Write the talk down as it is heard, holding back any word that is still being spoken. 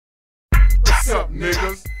What's up,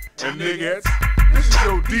 niggas and niggettes? This is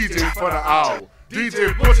your DJ for the hour.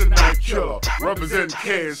 DJ Butcher Night Killer, representing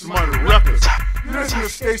Cash Money Records. You listen to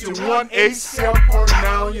station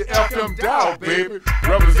 187.9 on your FM dial, baby.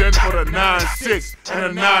 Representing for the 9-6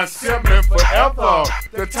 and the 9-7 and forever.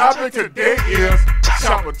 The topic today is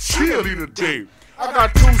Chopper Cheerleader Day. I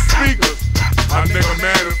got two speakers. My nigga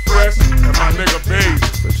Man is Fresh and my nigga Baby.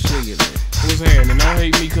 What's happening? Don't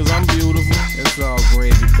hate me cause I'm beautiful. It's all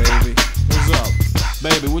gravy, baby. What's up?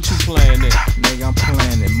 Baby, what you playing at? Nigga, I'm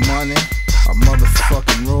playing it money, a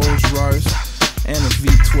motherfucking Rolls Royce, and a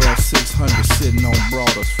V12 600 sitting on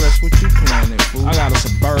Broaders. Fresh, what you playing it, fool? I got a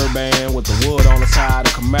Suburban with the wood on the side, a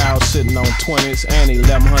Camaro sitting on 20s, and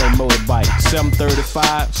 1100 motorbike.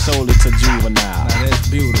 735, sold it to Juvenile. Now that's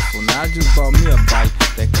beautiful. Now I just bought me a bike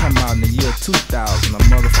that come out in the year 2000, a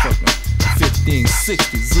motherfucking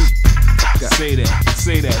 1560 Zoot. Say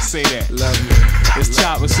that. Love you. It's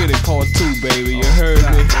Chopper City Part 2, baby. You heard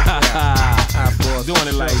me? Doing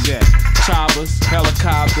it like that. Choppers,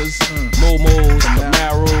 helicopters, Momos,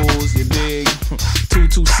 Camaros, you dig?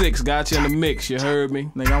 226 got you in the mix, you heard me?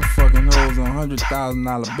 Nigga, I'm fucking hoes on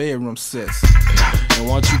 $100,000 bedroom sets. And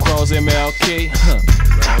once you cross MLK,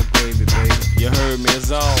 It's all gravy, baby. you heard me,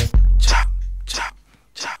 it's on. Chop.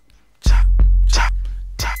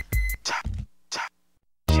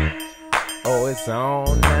 Oh, it's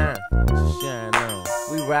on now. Shine on.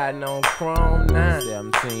 We riding on chrome now.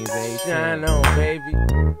 17s, 18. Shine on, baby.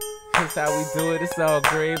 That's how we do it. It's all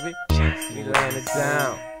gravy. We laying it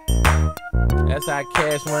down. That's how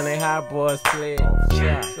Cash Money Hot Boys play.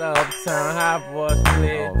 It's Uptown Hot Boys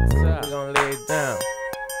play. We gon' lay it down.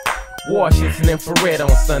 Washington infrared on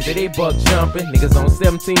Sunday, they buck jumping. Niggas on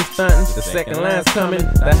 17 stunting. The second line's coming.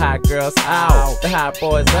 The hot girls out, the hot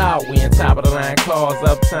boys out. We in top of the line cars,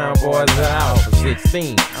 Uptown boys out. For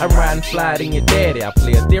 16, I'm riding fly than your daddy. I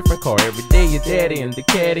play a different car every day. Your daddy in the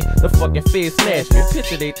caddy. The fucking feds snatched me.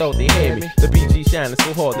 Picture they thought they had me. The BG shining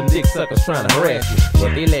so hard, them dick suckers trying to harass me.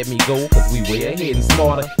 But they let me go, cause we way ahead and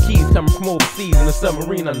smarter. Keys coming from overseas in the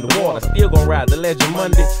submarine underwater. Still gon' ride the Legend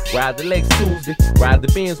Monday, ride the Lex Tuesday, ride the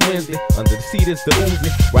Benz Wednesday. Under the seat is the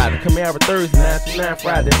Uzi. Ride the Camaro Thursday, 9 to 9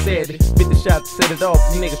 Friday, Saturday. 50 shots to set it off,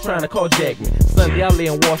 these niggas trying to carjack me. Sunday I lay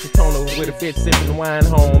in Washington with a bitch sipping wine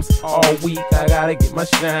homes. All week I gotta get my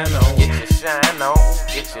shine on. Get your shine on,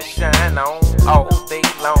 get your shine on. All day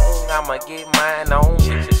long I'ma get mine on.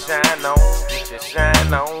 Get your shine on, get your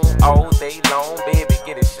shine on. All day long, baby,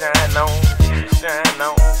 get it shine on. Get your shine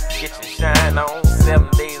on, get your shine on. 7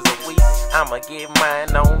 days a week I'ma get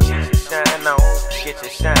mine on. Get your shine on, get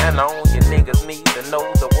your shine on. You niggas need to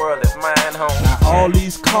know the world is mine, home. Now all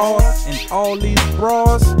these cars and all these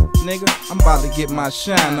bras, nigga, I'm about to get my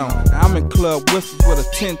shine on. Now I'm in Club Whispers with a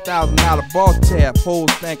 $10,000 ball tab.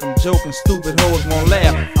 Hoes think I'm joking, stupid hoes won't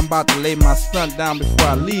laugh. I'm about to lay my stunt down before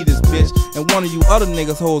I leave this bitch. And one of you other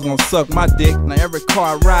niggas hoes gon' suck my dick. Now every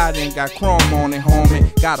car I ride in got chrome on it,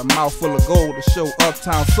 homie. Got a mouth full of gold to show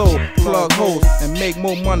Uptown soul. Plug hoes and make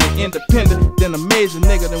more money independent than a major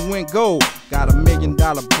nigga that went gold. Got $1 million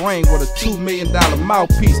brain with a $2 million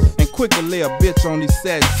mouthpiece. And quick to lay a bitch on these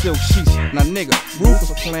sad silk sheets. Now nigga,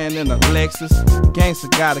 Rufus playing in a Lexus. Gangsta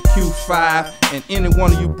got a Q5. And any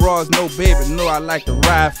one of you bras know, baby, know I like to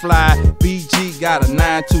ride fly. BG got a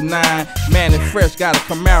 929. Man and Fresh got a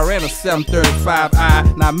Camaro and a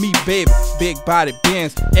 735i. Now me, baby, big body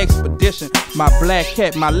Benz Expedition. My black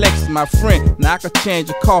cat, my Lexus, my friend. Now I can change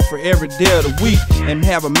a car for every day of the week. And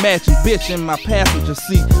have a matching bitch in my passenger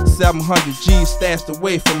seat. 700 G's stashed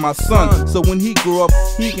away from my son. So when he grew up,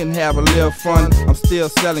 he can have a little fun. I'm still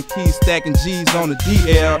selling keys, stacking G's on the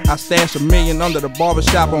DL. I stash $1 million under the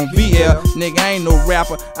barbershop on VL. Nigga, I ain't no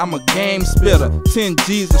rapper, I'm a game spitter. 10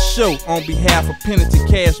 G's a show on behalf of Penalty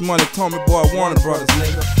Cash Money, Tommy Boy, Warner Brothers,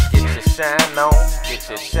 nigga. Get your shine on, get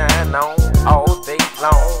your shine on. All day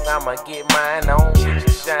long, I'ma get mine on. Get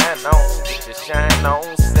your shine on, get your shine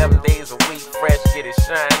on. 7 days a week, Fresh, get it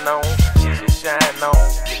shine on. Get your shine on,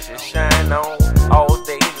 get your shine on. All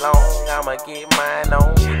day long, I'ma get mine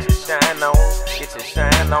on. Get your shine on, get your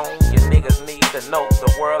shine on. You niggas need to know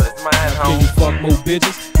the world is mine, Can home. you fuck more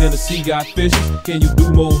bitches than the sea got fishes? Can you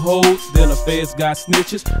do more hoes than the feds got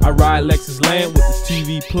snitches? I ride Lexus land with the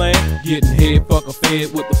TV playing, getting head fuck a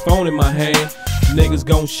fed with the phone in my hand. niggas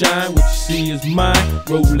gon' shine. What you see is mine.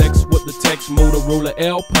 Rolex with the text, Motorola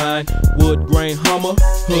Alpine, wood grain Hummer,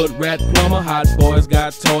 hood rat plumber. Hot boys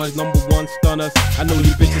got toys, #1 stunners. I know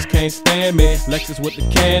you bitches can't stand me. Lexus with the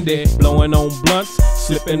candy, blowing on blunts,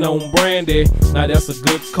 slipping on brandy. Now that's a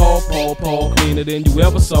good call, Paul, cleaner than you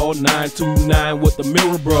ever saw. 929 with the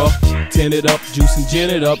mirror, bruh. Tin it up, juice and gin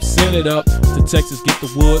it up, send it up to Texas, get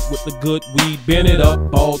the wood with the good weed, bend it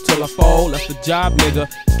up. Ball till I fall, that's the job, nigga.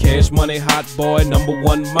 Cash money, hot boy,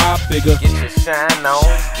 #1 mob figure. Get your shine on,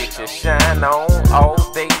 get your shine on, all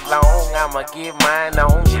day long. I'ma get mine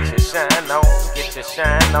on. Get your shine on, get your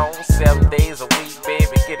shine on. 7 days a week,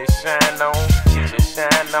 baby, get it shine on. Get your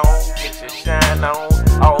shine on, get your shine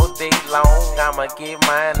on, all day long. I'ma get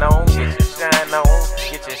mine on. Get your shine on,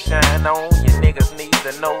 get your shine on. You niggas need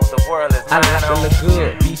to know the world is mine. I like to look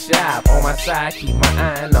good, be sharp on my side, keep my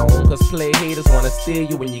eye on. Cause play haters wanna steal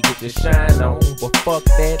you when you get your shine on. But fuck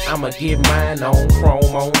that, I'ma get mine on.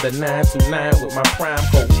 Chrome on the 929 with my prime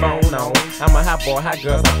coat phone on. I'm a hot boy, hot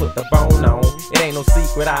girls, I put the bone on. It ain't no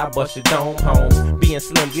secret, I bust your dome home. Being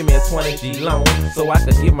slim, give me a 20G loan, so I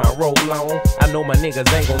could get my roll on. I know my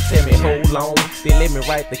niggas ain't gon' tell me hold on. They let me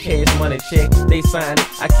write the cash money check. They sign it,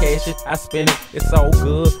 I cash it, I spend it. It's all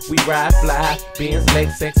good, we ride fly. Benz,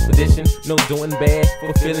 Lex, expedition, no doing bad.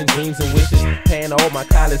 Fulfilling dreams and wishes, paying all my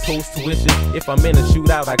college host tuition. If I'm in a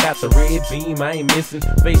shootout, I got the red beam, I ain't missing.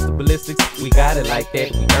 Face the ballistics, we got it like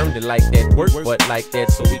that. We earned it like that, work but like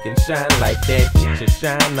that, so we can shine like that. Get your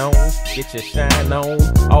shine on, get your shine on,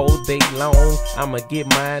 all day long. I'ma get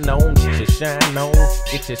mine on. Get your shine on,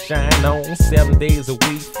 get your shine on. 7 days a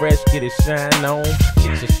week, fresh, get it shine on.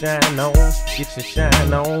 Get your shine on, get your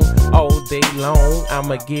shine on, all day long.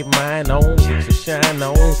 I'ma get mine on. Get your shine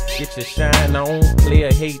on, get your shine on.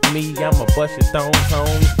 Clear hate me, I'ma bust your thumbs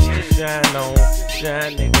home. Get your shine on,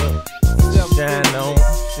 shine nigga. Shine on,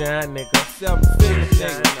 shine nigga. 7 figures,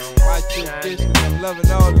 nigga. Watch your bitch, cause I'm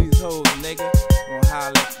loving all these hoes, nigga. Gonna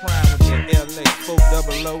holler at Prime with the LA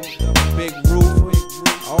 400, Big Roof.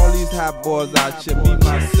 All these hot boys out here. Me,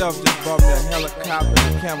 myself, just bought me a helicopter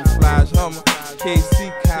and a camouflage Hummer.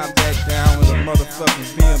 KC calmed back down with a motherfucking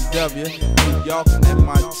BMW. New York and that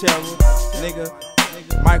Montero, nigga.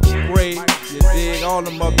 Michael Gray, you dig? All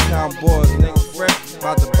them uptown boys, nigga. Fresh,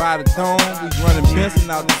 about to buy the dome. We running Benson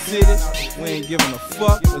out the city. We ain't giving a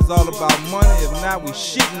fuck. It's all about money. If not, we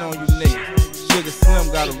shitting on you niggas. Sugar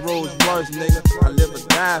Slim got a Rolls Royce, nigga. I live or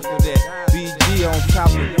die for that. BG on top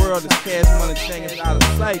of the world. This cash money thing is out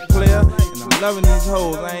of sight, player. And I'm loving these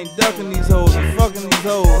hoes. I ain't ducking these hoes. I'm fucking these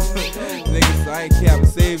hoes. Nigga, so I ain't capping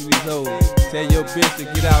saving these hoes. Tell your bitch to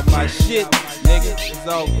get out my shit, nigga. It's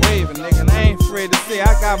all gravy, nigga. And I ain't afraid to say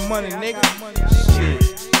I got money, nigga.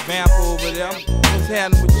 Shit. Vamp over there. What's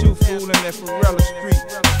happening with you, fool, in that Ferrella Street?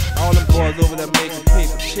 All them boys over there making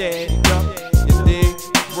paper. Chad, you dig?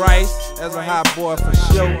 Bryce, that's a hot boy for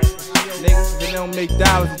sure. Niggas, if they don't make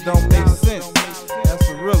dollars, it don't make sense. That's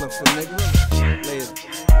Ferrella for niggas. Later.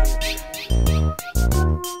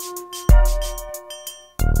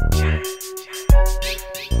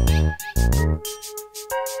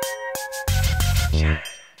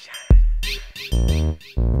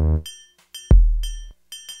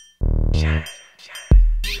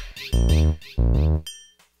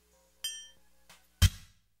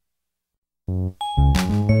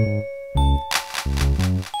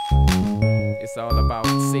 It's all about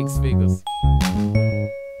 6 figures.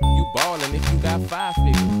 You ballin' if you got 5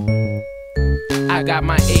 figures. I got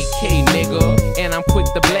my AK, nigga, and I'm quick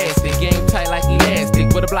to blast it. Game tight like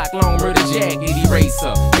elastic, with a block long murder jacket,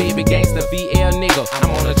 eraser. Baby gangsta VL nigga.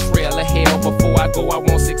 I'm on a trail of hell. Before I go, I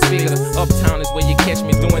want 6 figures. Uptown is where you catch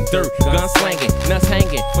me doing dirt, gun slanging, nuts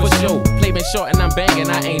hanging, for sure. Play me short and I'm banging,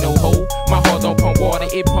 I ain't no hoe. My heart don't pump water,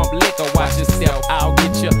 it pump liquor. Watch yourself, I'll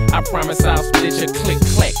get you. I promise I'll split you. Click,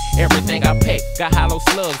 clack, everything I pack. Got hollow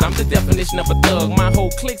slugs, I'm the definition of a thug. My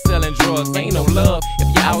whole clique selling drugs, ain't no love.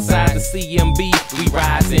 If you're outside the CMB, we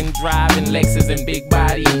rising, driving Lexus and big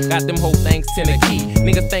body. Got them whole things to the key.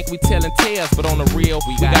 Niggas think we telling tales, but on the real,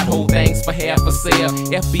 we got whole things for half a sale.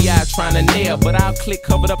 FBI trying to nail, but our click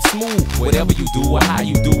covered up smooth. Whatever you do or how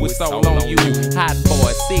you do, it's all on you. Hot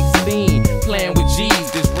boy, 16, playing with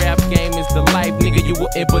G's. This rap game is the life, nigga. You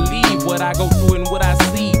wouldn't believe what I go through and what I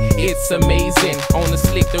see. It's amazing. On the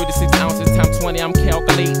slick, 36 ounces times 20, I'm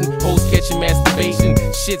calculating. Hoes catching masturbation.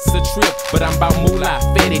 Shit's a trip, but I'm about moolah,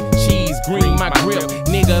 fetty, cheese, green, my grip.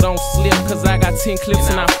 Nigga, don't slip, cause I got 10 clips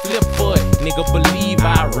and I flip for it. Nigga, believe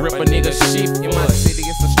I rip a nigga shit. In my city,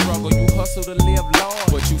 it's a struggle. You hustle to live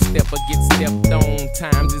large, but you step or get stepped on.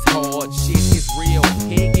 Times is hard, shit is real.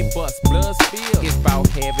 Head get bust, blood spill. It's about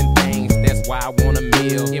having things, that's why I want a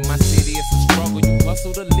meal. In my city, it's a struggle. You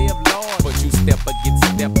hustle to live large, but you step or get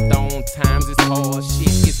stepped on. Times is hard, shit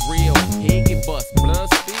gets real, head get bust, blood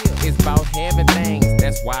spill. It's about having things,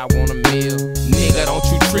 that's why I want a meal. Nigga, don't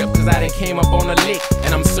you trip, cause I done came up on a lick,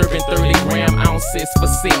 and I'm serving 30-gram ounces for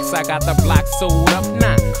 6. I got the block sold up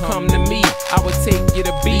now. Come to me, I would take you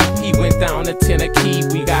to beat. He went down to Tennessee,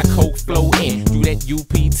 we got coke floating. Do that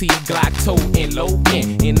UPT Glock toting,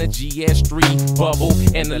 low-in in the GS3 bubble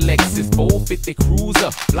and the Lexus 450 Cruiser,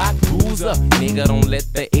 block bruiser. Nigga, don't let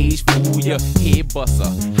the age fool ya. Head buster,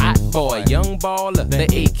 hot boy, young baller. The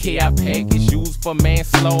AK I pack is used for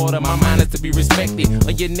manslaughter. My mind is to be respected,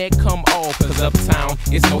 or your neck come off. Cause uptown,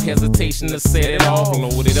 it's no hesitation to set it off.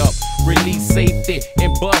 Load it up, release safety,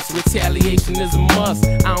 and bust. Retaliation is a must.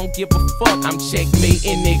 I don't give a fuck, I'm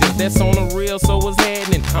checkmating niggas. That's on the real, so what's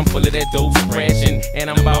happening? I'm full of that dope scratching, and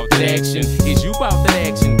I'm about that action. Is you about that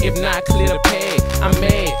action? If not, clear the pad. I'm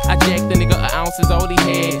mad, I jacked the nigga an ounce is all he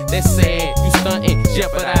had. That's sad, you stunting,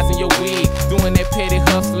 jeopardizing your wig. Doing that petty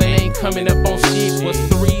hustling, ain't coming up on shit. What's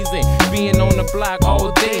the reason? Being on the block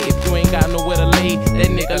all day. If you ain't got nowhere to lay,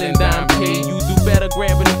 that nickel and dime pay. You do better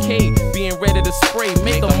grabbing a K, being ready to spray.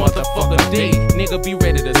 Make a motherfucker day, nigga be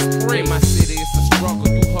ready to spray. My city is a struggle,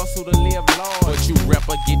 you hustle to live large, but you rep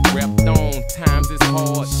or get repped on. Times is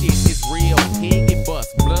hard, shit is real, head get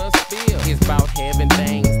bust, blood spill. It's about having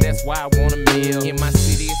things, that's why I want a meal. In my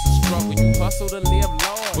city it's a struggle, you hustle to live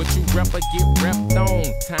large, but you rep or get repped on.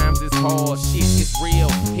 Times is hard, shit is real,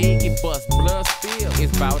 head get bust, blood spill.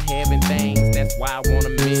 It's about having things, that's why I want a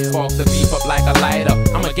meal. Spark the beef up like a lighter,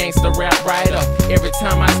 I'm a gangster rap writer. Every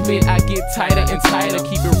time I spit I get tighter and tighter.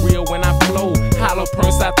 Keep it real when I flow, hollow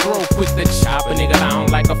purse I throw. Quick to chop a nigga down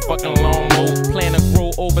like a fucking lawnmower. Plan to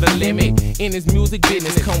grow over the limit in this music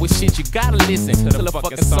business. Come with shit you gotta listen till the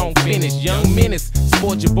fucking song finish. Young menace,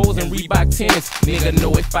 sport your bows and Reebok tennis. Nigga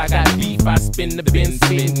know if I got beef I spin the bin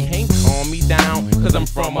spin. Can't calm me down cause I'm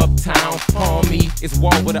from uptown. Homie, it's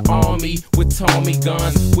war with an army with Tommy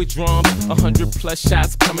guns, with drums, 100+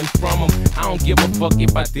 shots coming from them. I don't give a fuck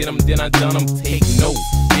if I did them, then I done them. Take notes,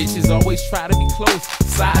 bitches always try to be close.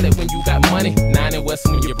 Solid when you got money, 9 and West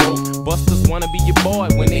when you're broke. Busters wanna be your boy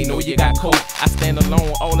when they know you got coke. I stand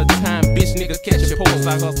alone all the time, bitch niggas catch your post.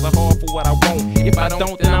 I hustle hard for what I want, if I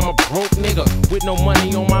don't then I'm a broke nigga. With no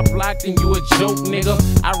money on my block then you a joke nigga.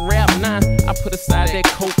 I rap now, I put aside that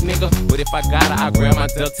coke nigga, but if I got it I grab my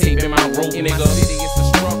duct tape and my rope nigga. In my city it's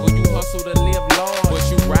a struggle, you hustle to live large, but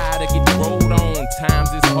you ride to get rolled on. Times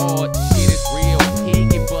is hard, shit is real,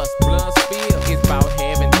 head get bust, blood spill. It's about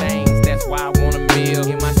having things, that's why I want a meal.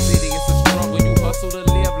 In my city it's a struggle, you hustle to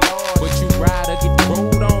live large, but you ride to get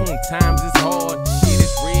rolled on. Times is hard, shit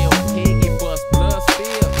is real, head get bust, blood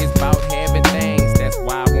spill. It's about having things, that's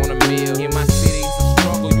why I want a meal. In my city it's a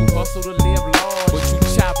struggle, you hustle to live large, but you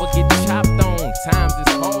chop or get chopped on. Times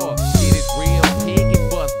is hard, shit is real, head get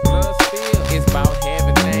bust, blood spill. It's about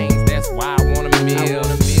having things, that's why I want a meal. I want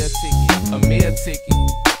a meal ticket, a meal ticket.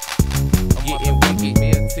 Getting wicked,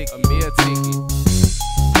 meal ticket, a meal ticket.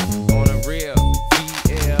 On a real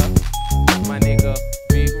VL, my nigga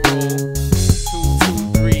Big Roll,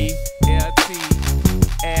 223 LT,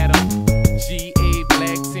 Adam, GA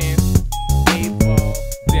Black 10, A-Ball,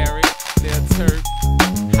 Derek, Lil Turk,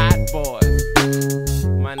 Hot Boys,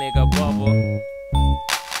 my nigga Bubba,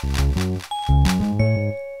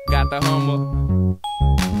 got the Hummer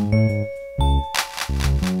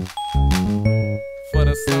for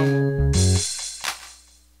the summer.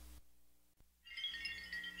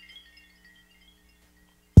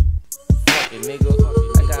 Fuck it, nigga,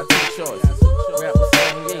 I got 2 choices. Rap or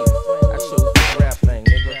song, yeah. I chose this rap thing,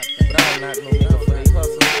 nigga, but I'm not no nigga for they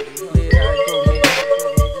hustle. Play how it go, nigga.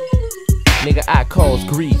 Nigga, I cause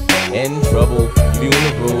grief and trouble,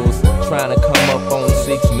 funerals, trying to come up on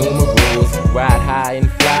 6 numerals. Ride high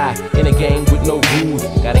and fly in a game with no rules.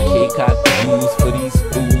 Got a K-cock to use for these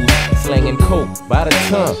fools. Slanging coke by the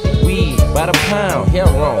ton, weed by the pound,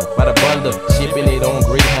 heroin by the bundle, shipping it on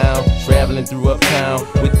Greyhound. Traveling through uptown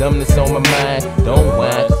with dumbness on my mind. Don't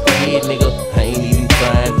whine, head nigga, I ain't even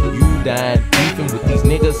trying. You dying, beefing with these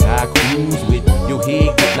niggas I cruise with. Your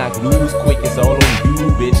head get knocked loose quick, it's all on you,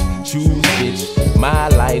 bitch. Choose, bitch, my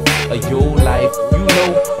life or your life. You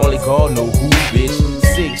know, only God know who, bitch.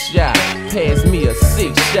 6 shot, pass me a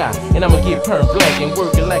 6 shot, and I'ma get perm black and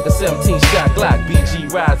working like a 17-shot Glock.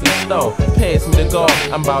 BG rise and stall, pass me the guard.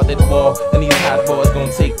 I'm about that ball, and these hot boys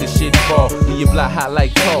gon' take the shit fall. Leave your block hot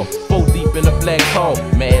like tall, 4 deep in the black hole.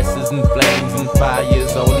 Masses and flames and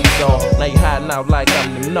fires, all these all. Now you hiding out like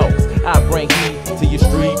I'm the nose. I bring heat to your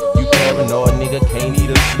street. You paranoid nigga, can't eat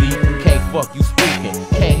or sleep. Can't fuck you speaking,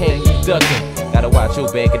 can't handle you ducking. Gotta watch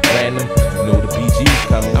your back at random, you know the BG's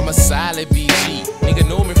coming. I'm a solid BG, nigga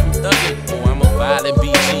know me from thuggin'. Oh, I'm a violent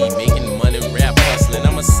BG, making money, rap hustling.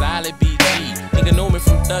 I'm a solid BG. Nigga know me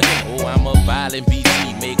from thuggin'. Oh, I'm a violent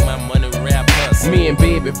BG, make my money, rap hustling. Me and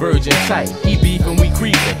baby virgin tight, he beefin', we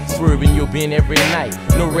creepin', swerving your bin every night.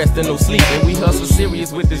 No restin', no sleepin', we hustle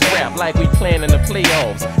serious with this rap like we playin' the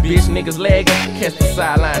playoffs. Bitch niggas laggin', catch the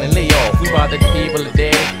sideline and lay off. We bout that table of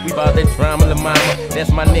daddy, we bout that drama la mama.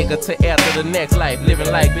 That's my nigga to after the next life,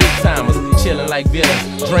 living like big timers, chillin' like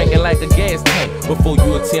villains, drinking like a gas tank. Before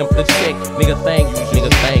you attempt to check, nigga thank you,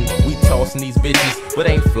 nigga thank you. We tossin' these bitches, but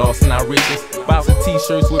ain't flossin' our riches. Bouncing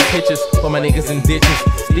t-shirts with pictures for my niggas in ditches.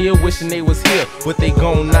 Still wishing they was here, but they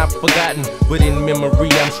gone, not forgotten. But in memory,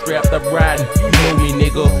 I'm strapped up riding. You know me,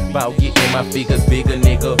 nigga, bout getting my figures bigger,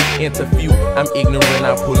 nigga. Interview, I'm ignorant,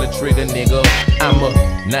 I pull a trigger, nigga. I'm a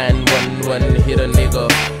 911 hitter, nigga.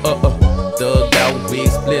 Thugged out, wig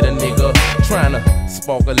splitter, nigga. Tryna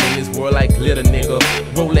sparkle in this world like glitter, nigga.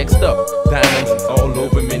 Rolexed up, diamonds all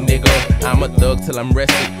over me, nigga. I'm a thug till I'm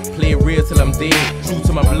rested, play it real till I'm dead. True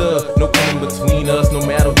to my blood, no coming between us, no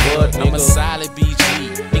matter what, nigga. I'm a solid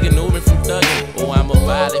BG, nigga know me from thuggin'. Oh, I'm a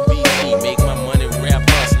violent BG, make my money, rap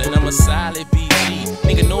hustling. I'm a solid BG,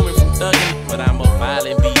 nigga know me from thuggin', but I'm a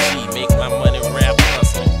violent BG, make my money, rap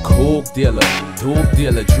hustling. Coke dealer, dope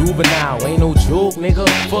dealer, juvenile, ain't no joke, nigga.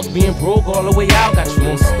 Fuck being broke all the way out, got you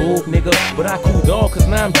on scope, nigga. But I cool dog, cause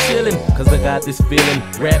now I'm chillin', cause I got this feeling.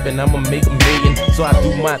 Rapping, I'ma make a million, so I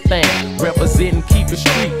do my thing. Representin', keep it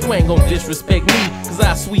street, you ain't gon' disrespect me, cause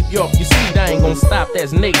I sweep you off your seat, I ain't gon' stop,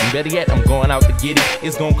 that's Nathan. Better yet, I'm going out to get it,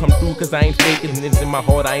 it's gon' come through, cause I ain't faking. It's in my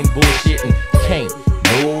heart, I ain't bullshitting. Can't,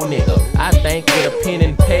 no nigga, I think with a pen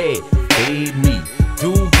and pad, fade me,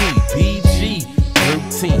 Doogie, PG.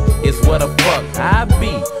 13 is what the fuck I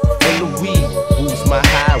be. Full of weed, boost my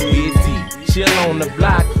high with D. Chill on the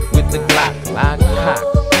block with the Glock, lock, cock.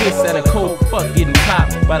 Kiss and a cold fuck getting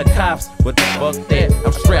popped by the cops. But the fuck that,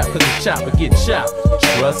 I'm strapped cause the chopper get chopped.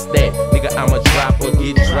 Trust that, nigga, I'ma drop or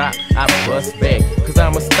get dropped. I bust back, cause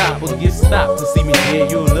I'ma stop or get stopped. To see me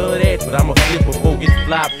dead, you'll love that, but I'ma flip before get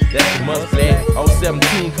flopped. That's a must black. All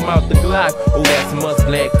 17 come out the Glock. Oh, that's a must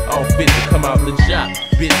black. All 50 come out the job.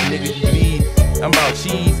 Bitch, nigga, you bleed. I'm about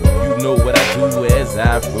cheese, you know what I do as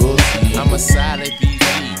I proceed. I'm a solid BG,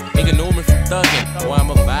 nigga know me from thuggin'. Oh, I'm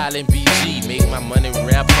a violent BG, make my money,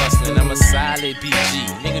 rap hustlin'. I'm a solid BG,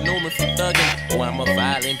 nigga know me from thuggin'. Oh, I'm a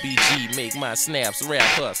violent BG, make my snaps, rap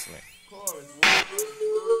hustlin'.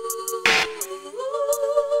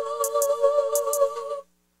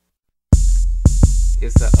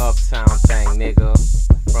 It's an uptown thing, nigga.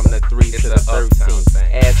 From the 3 to the 13.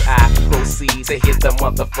 As I proceed to hit the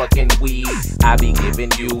motherfucking weed, I be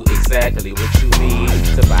giving you exactly what you need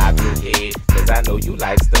to vibe your head. Cause I know you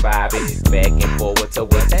likes to vibe it. Back and forward to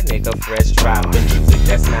what that nigga fresh dropping. Music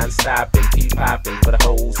that's non-stopping, P-popping for the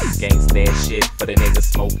hoes. Gangsta shit for the niggas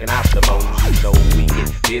smoking out the most. You know we get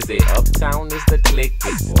busy. Uptown is the click.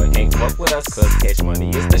 This boy can't fuck with us cause Cash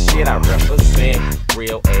Money is the shit I represent.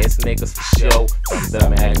 Real ass niggas for show. From the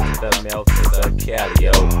Mac to the Mel to the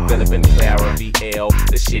Calio. Philip and Clara, VL,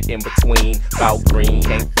 the shit in between. About green,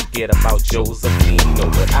 can't forget about Josephine. Know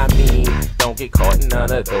what I mean? Don't get caught in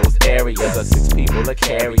none of those areas. 6 people a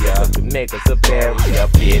carrier, 2 niggas a barrier,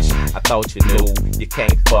 bitch. I thought you knew you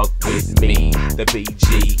can't fuck with me. The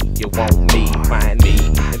BG, you want me, find me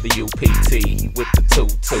in the UPT with the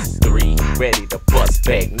 223, ready to bust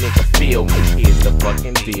back, nigga. Feel me? Here's the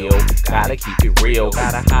fucking deal. Gotta keep it real,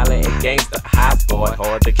 gotta holler at gangsta, hot boy,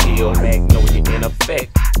 hard to kill. Magnolia in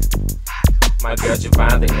effect. My girl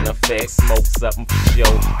Javonda in effect, smoke something for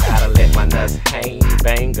sure. Gotta let my nuts hang,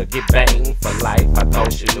 bang or get banged for life. I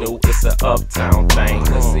thought you knew it's a uptown thing.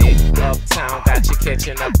 Let's see, uptown got you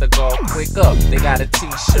catching up the goal quick up. They got a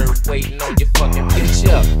t-shirt waiting on your fucking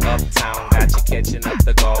picture. Uptown got you catching up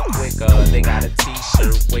the goal quicker. They got a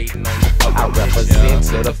t-shirt waiting on your fucking picture. I represent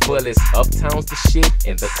to the fullest. Uptown's the shit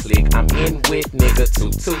in the clique. I'm in with nigga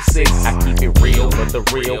 226. I keep it real, but the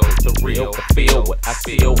real to feel what I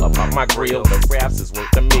feel about my grill. The raps is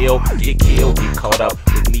worth the meal. Get killed, get caught up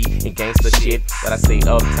with me in gangsta shit. But I say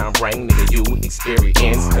uptown bring nigga you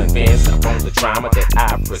experience. Convinced I'm on the drama that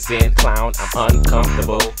I present. Clown, I'm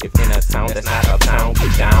uncomfortable. If in a town that's not uptown,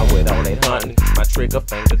 get down with all that hunting. My trigger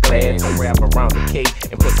finger glad to wrap around the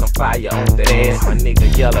cake and put some fire on that ass. My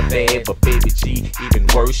nigga yellow bad, but baby G even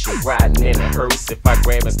worse. You're riding in a hearse. If I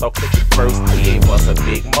grab and start clicking first, yeah, bust a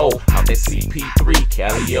big mo out that CP3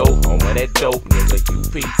 Calio on with that dope nigga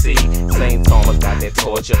UPT. St. Thomas got that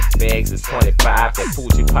torture. Bags is 25. That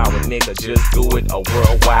Fuji power nigga just do it a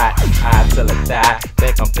worldwide. High till I die.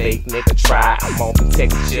 Think I'm fake nigga try. I'm on the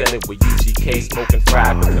Texas chillin' with UGK smoking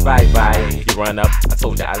fried. Bye bye. You run up. I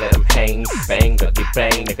told you I let him hang. Bang or get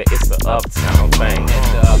bang nigga. It's the uptown thing.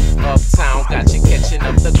 And the uptown got you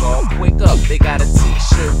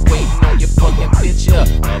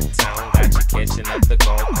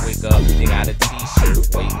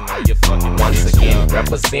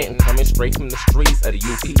straight from the streets of the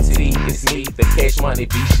UPT. It's me, the Cash Money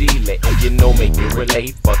BG, letting you know, make you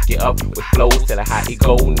relate. Fuck you up with flows, tell her how it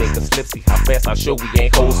go. Niggas slip, see how fast I show we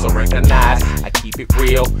ain't hoes, so recognize I keep it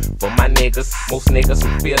real for my niggas. Most niggas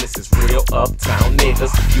who feel this is real uptown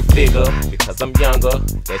niggas. You figure because I'm younger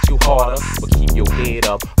that you harder, but keep your head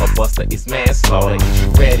up. A buster is manslaughter. Is you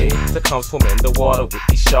ready to come swim in the water with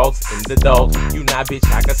these sharks and the dogs? You not, bitch,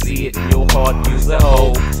 I can see it in your heart. Use a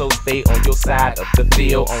hoe, so stay on your side of the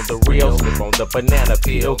field. On the real, slip on the banana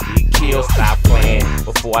peel. Get killed, stop playing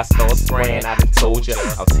before I start spraying. I done told you,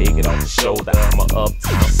 I'll take it off the shoulder. I'm a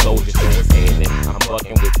uptown soldier, so what's happening? I'm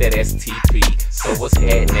bucking with that STP, so what's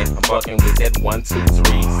happening? I'm bucking with that 1, 2,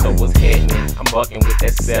 3, so what's happening? I'm bucking with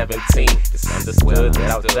that 17. It's understood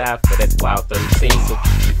that I'll die for that wild 13, so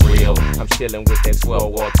keep it real. I'm chilling with that 12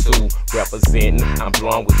 or 2, representing. I'm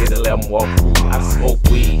blowing with that 11 war crew. I smoke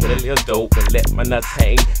weed, hit a little dope, and let my nuts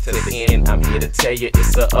hang to the end. I'm here to tell you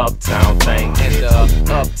it's a uptown thing. And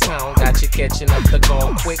uptown got you catching up the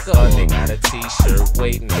gon' quicker. They got a t-shirt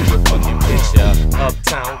waiting on your fucking picture.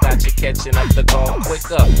 Uptown got you catching up the gon'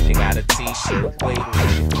 quicker. They got a t-shirt waiting on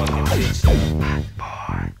your fucking picture.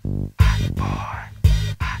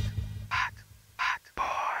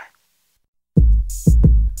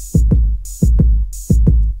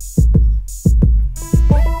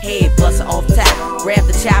 Head buster off top, grab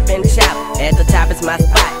the chop and chop. At the top is my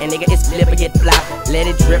spot, and nigga it's flip or get flop. Let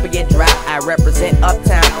it drip or get drop. I represent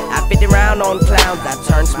uptown. I 50 round on clowns. I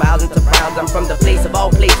turn smiles into frowns. I'm from the place of all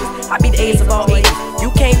places. I be the ace of all aces. You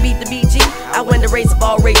can't beat the BG. I win the race of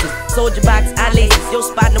all races. Soldier box, I lace it. Your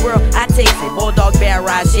spot in the world, I taste it. Bulldog bear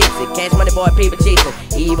ride shakes it. Cash money boy, paper chasing.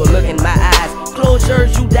 Evil look in my eyes. Close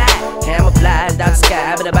yours, you die. Camouflage, out the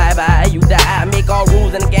sky, but bye bye, you die. I make all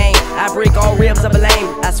rules in the game. I break all ribs of a lame.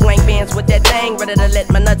 I swing bands with that thing, ready to let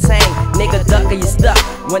my nuts hang. Nigga duck or you stuck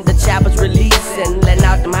when the choppers releasing, letting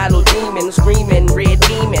out them hollow demons, screaming, red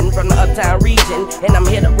demon from the uptown region, and I'm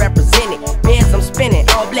here to represent it. Bands I'm spinning,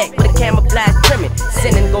 all black with a camouflage trimming,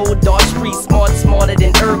 sending gold dark streets, smarter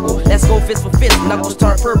than Urkel. Let's go fist for fist, knuckles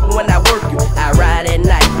turn purple when I work you. I ride at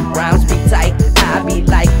night, rhymes be tight, I be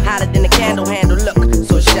like hotter than a candle handle. Look,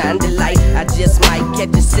 so shine the light. I just might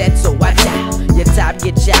catch a set, so watch out. Your top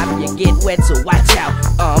get chopped, you get wet, so watch out.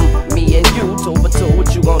 Me and you, toe for toe,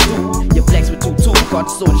 what you gon' do? You flex with 2-2, caught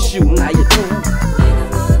the soda shoot, now you do.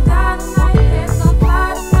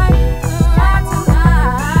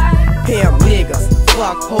 Pimp niggas,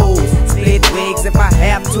 fuck hoes, split wigs if I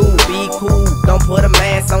have to. Be cool, don't put a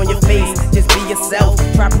mask on your face, just be yourself.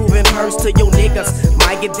 Try proving purse to your niggas,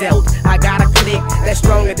 might get dealt. I got a click that's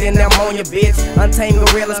stronger than them on your bitch. Untamed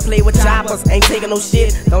gorillas play with choppers, ain't taking no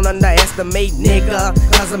shit. Don't underestimate nigga,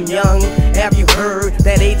 cause I'm young. Have you heard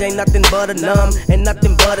that age ain't nothing but a numb and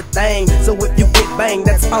nothing but a thing? So if you get banged,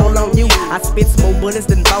 that's all on you. I spit more bullets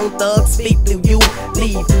than Bone Thugs speak through you.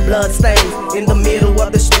 Leave blood stains in the middle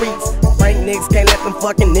of the streets. Frank niggas can't let them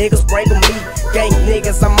fucking niggas sprinkle me. Gang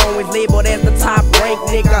niggas, I'm always labeled as the top rank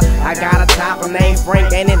nigga. I got a topper named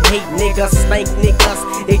Frank and it hate niggas, stank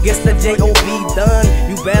niggas. It gets the J.O.B. done.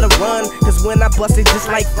 You better run, cause when I bust it just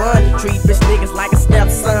like fun. Treat bitch niggas like a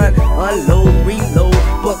stepson. Unload, reload,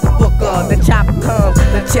 booker. The chopper comes,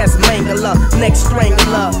 the chest mangler, neck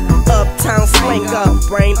strangler, uptown slinger,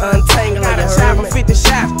 brain untangler. Got a chopper, 50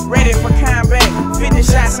 shots, ready for combat. 50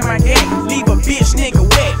 shots in my game, leave a bitch nigga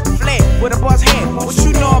wet. Flat with a boss hat, what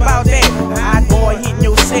you know about that? Hot boy hitting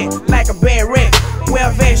your set like a bad rat.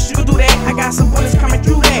 Well vest, you can do that, I got some bullets coming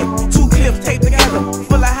through that. 2 clips taped together,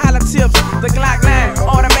 full of hollow tips. The Glock 9,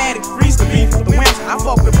 automatic, reach the beef. The wimps, I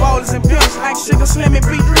fuck with ballers and pimps like Sugar Slim and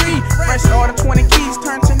B3. Fresh order 20 keys,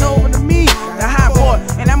 turn 10 over to me. The hot boy,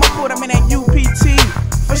 and I'ma put them in that UPT.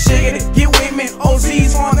 For sugar, get with me,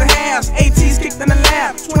 OZs on the halves. ATs kicked in the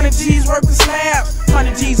lab, 20 G's worth the slabs.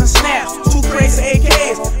 100 G's and snaps, 2 crates of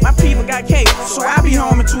AKs. My people got cake, so I be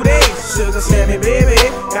home in 2 days. Sugar send me, baby,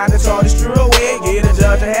 got the charges threw away. Get a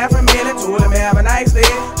judge a half a minute, told him have a nice day.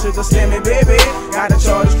 Sugar send me, baby, got the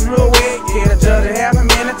charges threw away. Get a judge a half a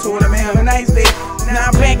minute, told him have a nice day. Now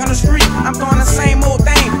I'm back on the street, I'm doing the same old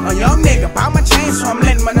thing. A young nigga, bout my chain, so I'm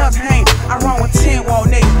letting my nuts hang. I run with 10 wall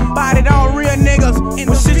niggas, bodied all real niggas. In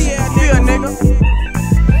the shit, yeah, real nigga.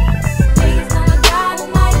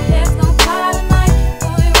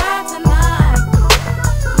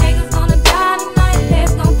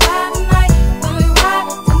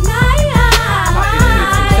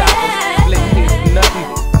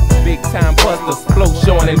 Flow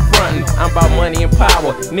showing and frontin', I'm about money and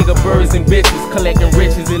power. Nigga, birds and bitches, collecting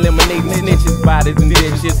riches, eliminating snitches, bodies and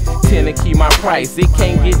ditches. Tend to keep my price, it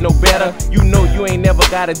can't get no better. You know you ain't never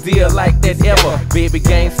got a deal like that ever. Baby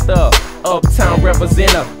gangsta, Uptown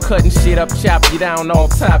representer, cutting shit up, chop you down on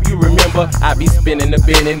top. You remember, I be spinning the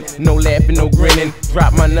bending, no laughing, no grinning.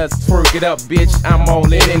 Drop my nuts, twerk it up, bitch, I'm all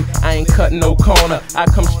in it. I ain't cutting no corner, I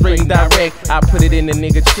come straight and direct. I put it in the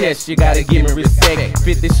nigga chest, you gotta give me respect.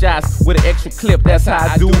 50 shots with an extra clip, that's how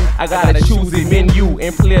I do. I gotta choose the menu,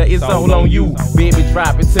 and player, it's all on you. Baby,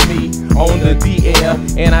 drop it to me on the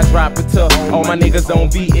DL, and I drop it to all my niggas on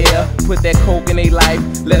VL. Put that coke in their life,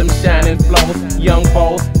 let them shine and floss. Young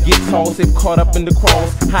boss, get tossed if caught up in the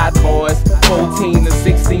cross. Hot boys, 14 to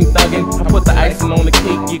 16 thuggin'. I put the icing on the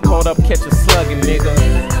cake, get caught up, catch a sluggin', nigga.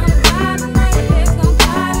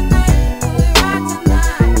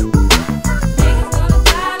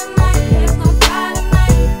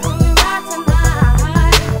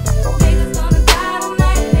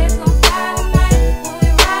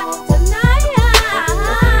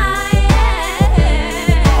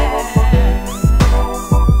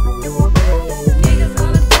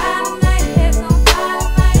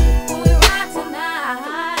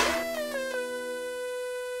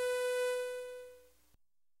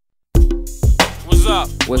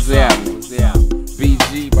 What's happening?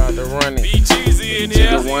 BG about to run it. BG's in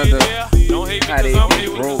here. Wonder Don't hate how they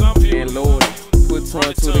get broke and loaded. Put two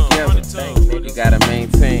and two together. You gotta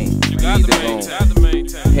maintain. You got to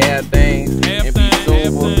maintain. Have things and be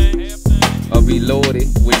sober or be loaded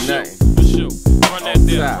with nothing. Run that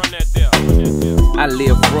there. I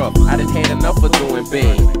live rough, I done had enough of doing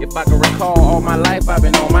bad. If I can recall all my life, I've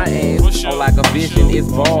been on my ass. All like a vision is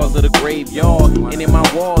bars of the graveyard. And in my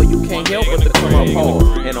wall, you can't help but to come up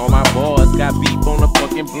hard. And all my bars got beef on the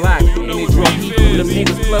fucking block. And they drug people, them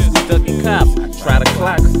niggas plus we stuck in cops. Try to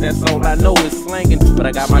clock, cause that's all I know is slanging. But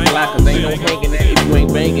I got my Glock, cause ain't no hanging if you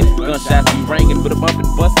ain't banging. Gunshots be ringing, but I'm up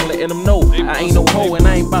and bustin', letting them know I ain't no hoe, and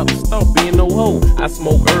I ain't about to stop being no hoe. I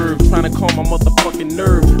smoke herbs, trying to calm my motherfucking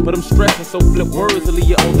nerve. But I'm stressing, so flip words to leave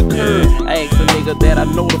you on the curb. I asked a nigga that I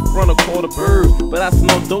know the front of called a bird, but I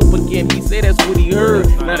smell dope again, he said that's what he heard.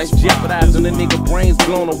 Now that's jeopardizing the nigga brains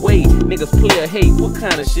blown away. Niggas play a hate, what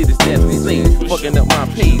kind of shit is that to say? Fucking up my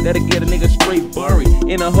pay, that'll get a nigga straight buried.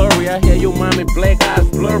 In a hurry, I hear your mommy black eyes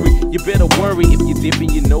blurry. You better worry if you dipping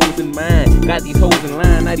your nose in mine. Got these hoes in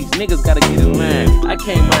line, now these niggas gotta get in line. I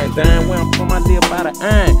came right down where I'm from, I live by the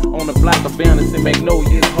iron. On the block of Balance and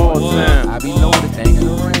Magnolia, it's hard time. I be loaded, ain't in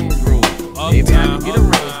the Range Rover. Maybe I can get a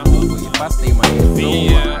Range Rover if I stay my head sober.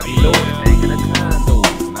 I be loaded, ain't in a condo.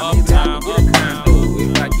 Now maybe I can get a condo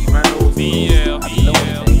if I keep my nose closed. I be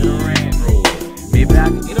loaded, ain't in a Range Rover. Maybe I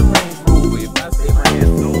can get a Range Rover if I stay my head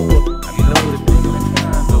sober. I be loaded, ain't in a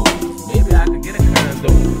condo. Maybe I can get a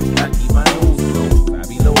condo if I keep my nose closed. I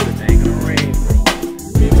be loaded, ain't in a Range Rover.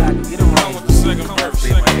 Maybe I can get a Range Rover if I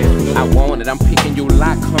stay my head sober. I want it, I'm picking your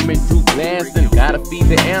lock, coming through blasting. Gotta feed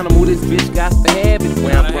the animal, this bitch got to have it.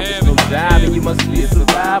 Where I'm from, it's no diving, you must be a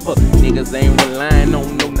survivor. Niggas ain't relying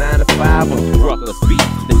on no 9 to 5 Rucker speak,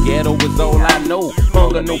 the ghetto is all I know.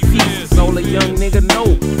 Hunger, no peace, it's all a young nigga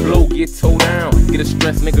know. Blow, get towed down, get a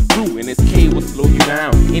stressed nigga through, and this K will slow you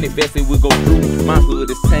down. Any vest it will go through, my hood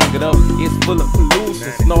is tangled up, it's full of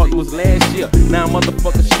pollution. Snort was last year, now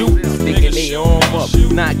motherfuckers shooting, sticking their arm up.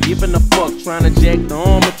 Not giving a fuck, trying to jack the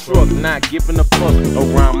armor truck. Not giving a fuck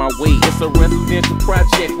around my way, it's a residential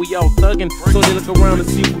project, we all thuggin'. So they look around to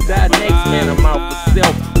see who died next, man, I'm out for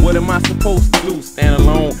self. What am I supposed to do? Stand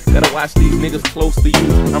alone, gotta watch these niggas close to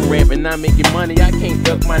you. I'm rapping, not making money, I can't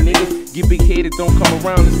duck my niggas. Get big headed, don't come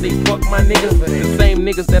around and say fuck my niggas. The same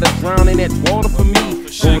niggas that are drowning that water for me.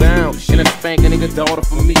 Go down and spank a nigga daughter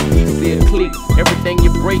for me. We still click, everything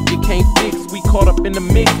you break you can't fix. We caught up in the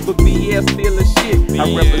mix, but BS still a shit.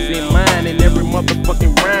 I represent mine in every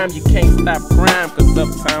motherfucking rhyme. You can't stop crime, cause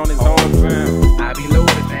Uptown is on time. I be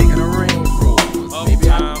loaded, ain't in a Range Rover. Maybe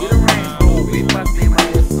I can get a Range Rover if I stay my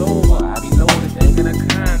head sober. I be loaded, ain't in a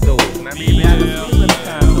condo. Now maybe I can sleep in a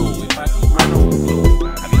condo if I keep my nose closed.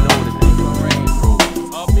 I be loaded, ain't in a Range Rover.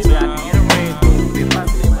 Maybe I can get a Range Rover if I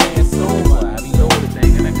stay my head sober. I be loaded,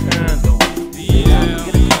 ain't in a condo. Maybe I can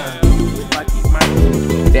get a condo if I keep my nose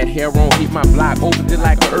closed. That heroin hit my block, opened it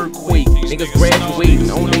like an earthquake. Niggas graduating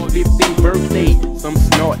on their 15th birthday. Some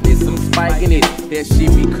snorting it, some spiking it. That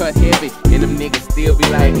shit be cut heavy, and them niggas still be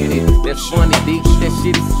liking it. That's funny, dig, that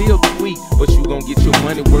shit is still sweet. But you gon' get your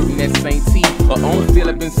money working that St. T or on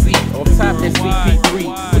Phillip and C. On top that CP3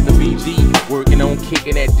 with the BG, working on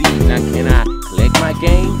kicking that D. Now can I collect my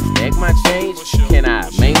game, stack my change? Can I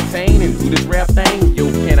maintain and do this rap thing? Yo,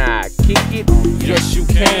 can I kick it? Yes, you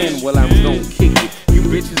can. Well, I'm gon' kick it. You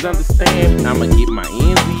bitches understand. I'ma get my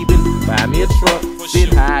ends even, buy me a truck,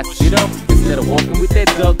 sit high, sit up. Instead of walking with that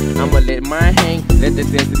duck, I'ma let mine hang, let the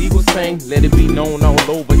Desert Eagle sing, let it be known all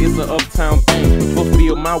over, it's an uptown thing.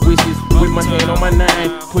 Fulfill my wishes with my hand on my 9.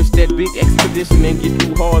 Push that big expedition and get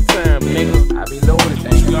through hard time, nigga. I be loaded,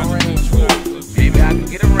 thank you. Range Rover. Maybe I can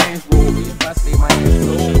get a Range Rover if I stay my ass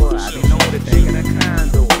sober. I be loaded, thinking a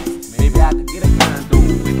condo. Maybe I can get a condo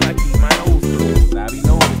if I keep my nose closed. I be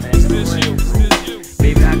loaded, thinking a Range Rover.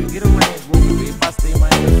 Maybe I can get a Range Rover if I stay my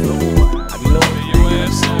ass sober. I be loaded, thinking a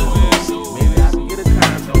condo. Maybe I can get a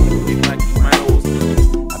condo if I keep my nose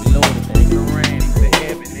closed. I be loaded, thinking a Range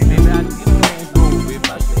Rover. Maybe I can get a Range Rover if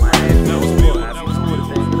I stay my ass sober. I be loaded,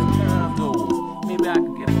 thinking a condo. Maybe I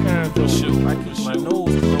can get a condo if I keep my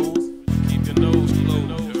nose closed. Keep your nose closed.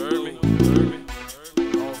 You heard me? You heard me?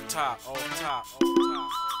 Off top, off top, off top.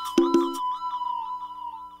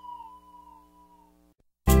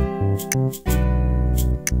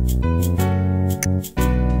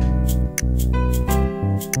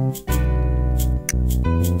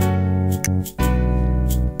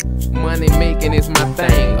 Money making is my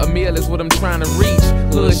thing. A meal is what I'm trying to reach.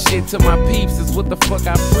 Hood shit to my peeps is what the fuck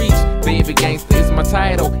I preach. Baby gangster is my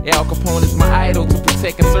title. Al Capone is my idol. To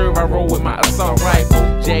protect and serve, I roll with my assault rifle.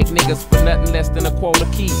 Jag niggas for nothing less than a quarter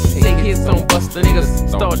key. Take hits on buster niggas,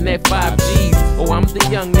 starting at 5 G's. Oh, I'm the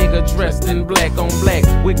young nigga dressed in black on black,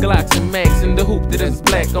 with Glocks and Macs in the hoop that is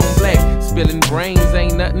black on black. Spilling brains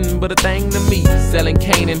ain't nothing but a thing to me. Selling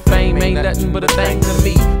cane and fame ain't nothing but a thing to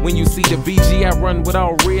me. When you see the BG, I run with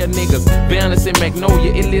all real niggas. Balance in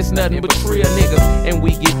Magnolia, it lists nothing but real niggas. And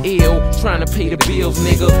we get ill, trying to pay the bills,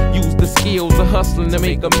 nigga. Use the skills of hustling to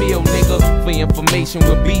make a meal, nigga. For information,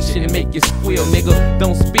 we'll beat shit and make you squeal, nigga.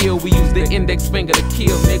 Don't spill, we use the index finger to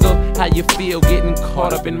kill, nigga. How you feel getting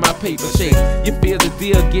caught up in my paper chase? You feel the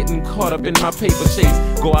deal getting caught up in my paper chase.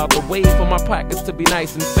 Go out the way for my pockets to be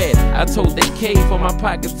nice and fat. I told that K for my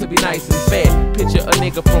pockets to be nice and fat. Picture a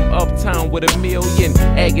nigga from uptown with $1 million,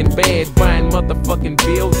 agging bad, buying motherfucking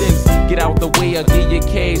buildings. Get out the way or give your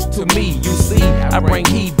cash to me. You see, I bring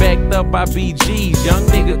heat backed up by BGs. Young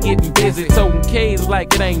nigga getting busy, toting K's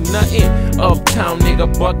like it ain't nothing. Uptown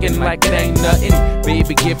nigga bucking like it ain't nothing.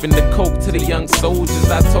 Baby giving the coke to the young soldiers.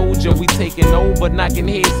 I told you we taking over, knocking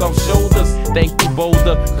heads off shoulders. Thank you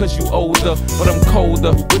Boulder, cause you older, but I'm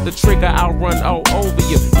colder. With the trigger I'll run all over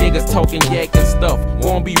you. Niggas talking yak and stuff,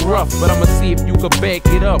 won't be rough, but I'ma see if you can back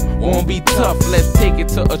it up. Won't be tough, let's take it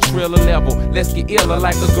to a triller level. Let's get iller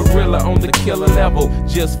like a gorilla on the killer level.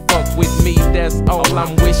 Just fuck with me, that's all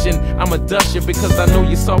I'm wishing. I'ma dust you because I know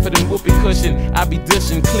you're softer than whoopee cushion. I be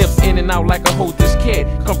dishing clips in and out like a whole dish cat.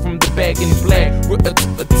 Come from the bag in black, with a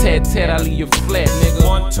tat, I leave you flat, nigga.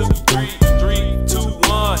 1, 2, 3, 3, 2,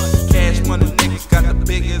 1. Cash money niggas got the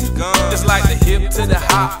biggest guns. It's like the hip to the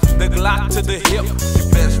hop, the Glock to the hip.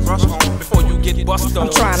 You best rush home before you get busted on.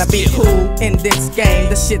 I'm trying to be cool in this game.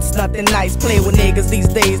 The shit's nothing nice. Play with niggas these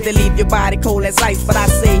days, they leave your body cold as ice. But I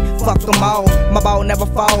say, fuck them all. My ball never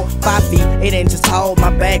fall. 5 feet, 8 inches tall. My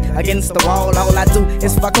back against the wall. All I do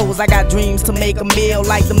is fuck hoes. I got dreams to make a meal.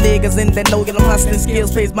 Like them niggas in that know, get them hustling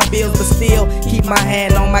skills. Pays my bills, but still keep my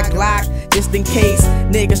hand on my Glock. Just in case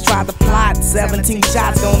niggas try to plot. 17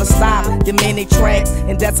 shots gonna stop the many tracks,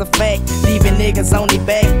 and that's a fact. Leaving niggas on their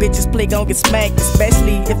back. Bitches play gon' get smacked.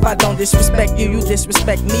 Especially if I don't disrespect you, you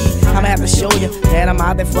disrespect me. I'ma have to show you that I'm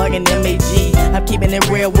out there fucking MAG. I'm keeping it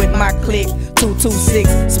real with my clique.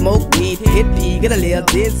 226, smoke weed, hit P, get a little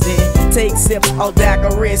dizzy. Take sips, all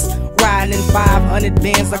daiquiris. Riding in 500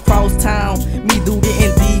 bands across town. Me do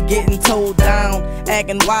getting D, getting towed down.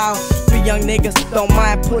 Acting wild, 3 young niggas don't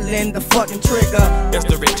mind pulling the fucking trigger. It's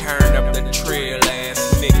the return of the trail ass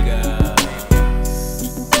nigga.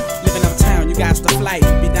 Living uptown, you got to flight.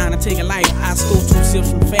 Be down to take a life. I stole 2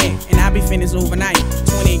 sips from Fat, and I be finished overnight.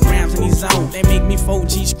 28 grams in these zones, they make me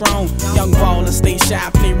 4G strong. Young baller, stay shy,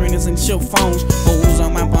 play ringers and show phones. Bowls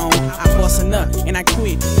on my bone, I bust a nut and I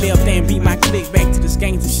quit. Lay up there and beat my click back to this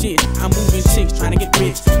gangster shit. I'm moving chicks, trying to get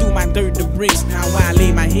rich. Do my dirt to bricks, now where I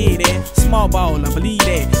lay my head at. Small baller, believe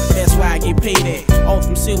that, but that's why I get paid at. All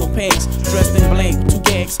from silver packs, dressed in blank, 2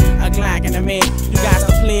 gags, a Glock and a Mac. You guys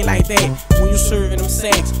to play like that when you serving them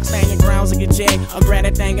sacks. Stand your grounds and get jacked, or grab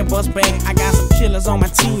that thing and bust back. I got some killers on my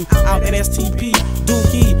team, out at STP,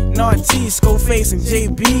 Dookie, Naughty, Scoface and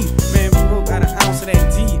JB. Man, bro, got an ounce of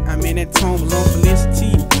that D. I'm in that tone, was on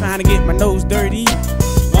Felicity, trying to get my nose dirty.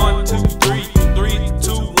 1, 2, 3, 3,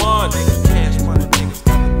 2, 1. Cash money niggas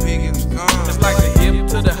got the biggest guns. It's like the hip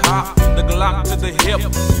to the hop, the Glock to the hip. You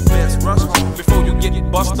best rush home Before you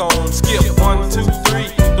get bust on, skip 1, 2, 3,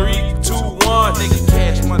 3, 2, 1.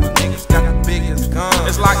 Cash money niggas got the biggest guns.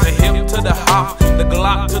 It's like the hip to the hop, the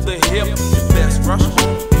Glock to the hip. You best rush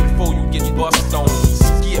home before you get bust on.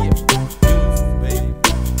 Skip.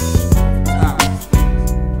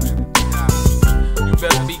 You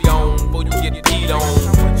better be gone before you get peed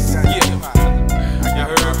on. Skip. You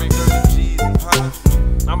heard me?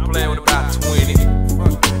 I'm playing with about 20.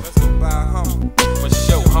 For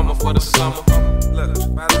sure, Hummer for the summer.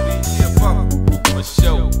 For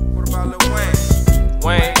sure. What about Lil Wayne?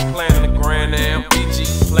 Wayne playing in the Grand Am.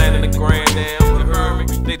 BG playing in the Grand Am. You heard me?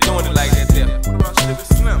 They doing it like that there. What about Sugar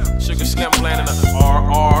Slim? Sugar Slim playing in the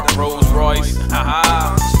RR, Rolls Royce.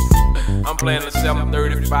 Haha. I'm playing the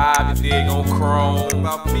 735, you dig, on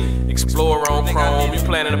Chrome. Explorer on Chrome. You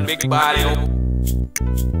playing in a big body on.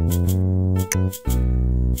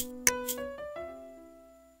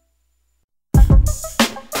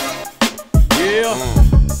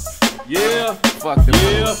 Yeah, Fuck the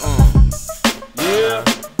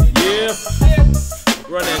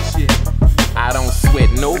run that shit. I don't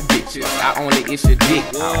sweat no bitches, I only issue dick.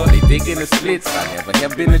 I only dig in the splits, I never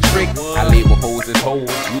have been a trick. I label hoes as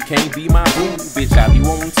hoes, you can't be my boo. Bitch, I be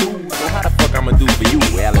on too, so how the fuck I'ma do for you?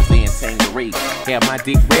 Alice and Tangeray, have my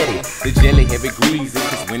dick ready. The jelly heavy greasy,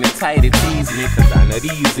 cause when it's tight it tease me. Cause I'm not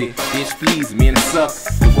easy, bitch please, men suck.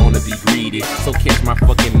 You wanna be greedy, so catch my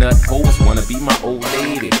fucking nut. Hoes wanna be my old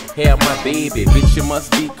lady, have my baby. Bitch, you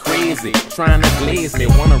must be crazy, trying to glaze me.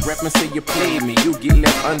 Wanna rep and say you played me, you get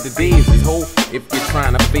left under daisies. Ho, if you're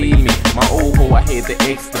trying to fade me. My old hoe, I had the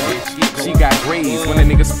extra bitch. She got grades when a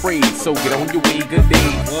nigga sprayed, so get on your way, good day.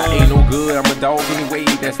 I ain't no good, I'm a dog anyway.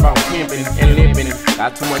 That's about pimping and limping.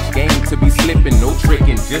 Got too much game to be slipping, no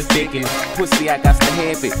tricking, just dicking. Pussy, I got to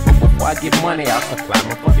have it. Before I get money, I'll supply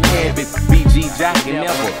my fucking habit. BG jocking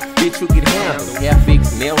never, bitch, you get handled. Hair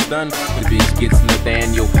fixed, nails done, the bitch gets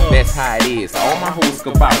Nathaniel. That's how it is, all my hoes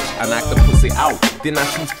go out. I knock the pussy out, then I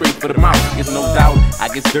shoot straight for the mouth. There's no doubt, I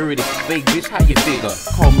get dirty. Fake bitch, how you figure?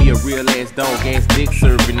 Call me a real ass dog ass dick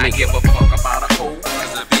serving nigga. I give a fuck about a hoe,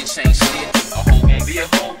 cause a bitch ain't shit. A hoe gon' be a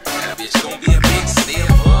hoe, and a bitch gon' be a bitch. Still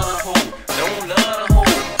love the hoe, don't love the hoe.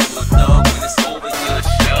 You a thug when it's over, you a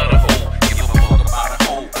shut a hoe. Give a fuck about a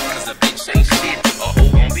hoe, cause a bitch ain't shit. A hoe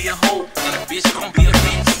gon' be a hoe, and a bitch gon' be a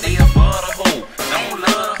bitch. Still love the hoe, don't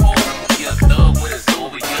love the hoe. You a thug when it's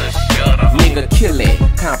over, you a shut a hoe. Nigga, kill it.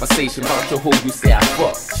 Conversation about your hoe, you say I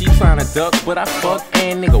fuck. She tryna duck, but I fuck,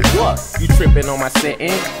 and nigga what? You trippin' on my settin',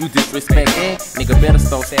 you disrespectin'. Nigga better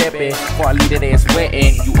start steppin', before I leave that ass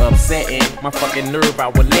wettin'. You upsettin', my fucking nerve I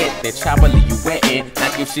will let that chopper leave you wettin'.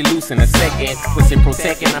 Knock your shit loose in a second, pussy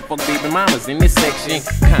protectin'. I fuck baby mamas in this section.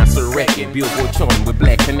 Concert wreckin', Billboard chartin' with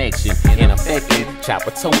black connection. In affectin',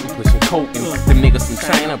 chopper totin', pushin' cokin'. Them niggas from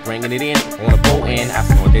China bringin' it in on a boat end. I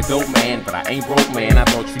snort that dope man, but I ain't broke man. I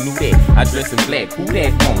thought you knew that. I dress in black, who that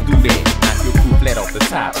won't do that? Knock your crew flat off the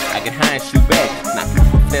top. I get high and shoot back. Knock your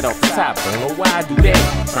crew flat off the top. Don't know why I do that.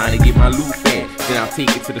 Trying to get my loot back. Then I'll take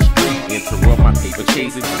it to the street. Interrupt my paper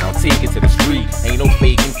chasing. Then I'll take it to the street. Ain't no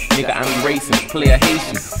faking. Nigga, I'm erasing. Player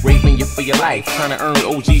Haitian. Raping you for your life. Trying to earn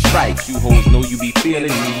OG stripes. You hoes know you be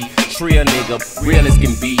feeling me. Trill nigga. Real as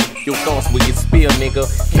can be. Your thoughts will get spilled, nigga.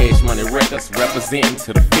 Cash Money Records representing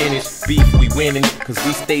to the finish. Beef, we winning. Cause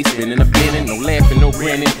we stay spinning a binning. No laughing, no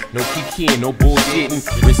grinning. No kikiing, no bullshitting.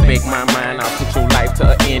 Respect my mind, I'll put your life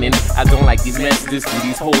to an ending. I don't like these messages through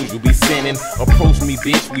these hoes you be sending. Approach me,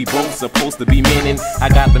 bitch, we both supposed to be meaning. I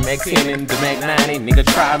got the Mac 10 and the Mac 90, nigga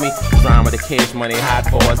try me. Drama, the Cash Money, hot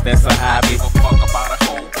boys, that's a hobby. Give a fuck about a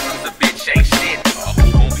hoe, cause the bitch ain't shit. A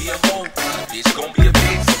hoe gon' be a hoe, a bitch gon' be a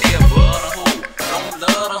bitch. Stay above the hoe, don't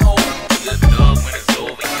love the hoe. You a thug when it's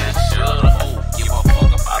over, you shut a hoe. Give a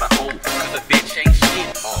fuck about a hoe, cause the bitch ain't shit.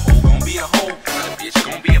 A hoe gon' be a hoe, a bitch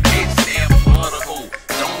gon' be a bitch. Stay above the hoe,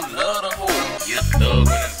 don't love the hoe. You a thug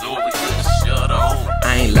when it's over, you shut a hoe. I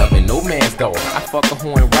ain't loving no man's dog. I fuck a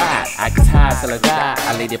hoe and ride. I get tired till I die.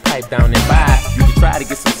 I lay that pipe down and buy. You can try to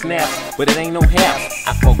get some snaps, but it ain't no haps.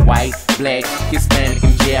 I fuck white, black, Hispanic,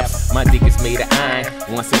 and Japs. My dick is made of iron.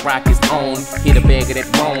 Once it rock its own, hit a bag of that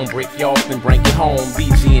bone, break you off and bring you home.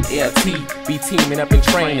 BG and LT be teaming up and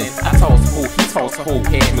training. I toss a hoe, he toss a hoe,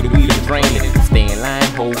 pass me the wheel and drain it. Stay in line,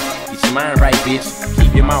 hoe. Get your mind right, bitch.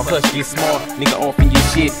 Keep your mouth hush, get smart, nigga off in your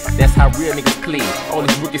shit. That's how real niggas play. All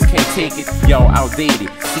these rookies can't take it, y'all outdated.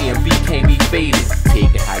 CMB can't be faded.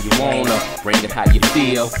 Take it how you wanna, bring it how you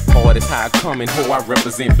feel. Hard as how I come and hoe, I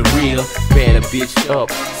represent the real. Bad a bitch up,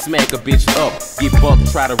 smack a bitch up. Get bucked,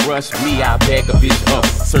 try to rush me, I back a bitch up.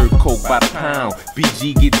 Serve coke by the pound,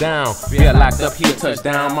 BG get down. Bear locked up, he'll touch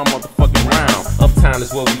down my motherfucking round. Uptown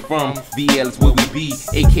is where we from, VL is where we be.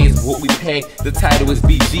 AK is what we pack, the title is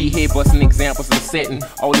BG. Head busting examples I'm setting.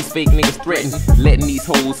 All these fake niggas threaten, letting these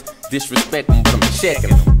hoes disrespect them, but I'm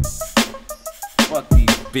checking them. Fuck these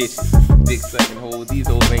bitches. Dick sucking hoes, these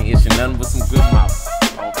hoes ain't itching nothing but some good mouth.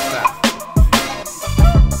 Off the top.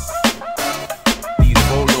 These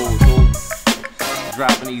bolos, hoes.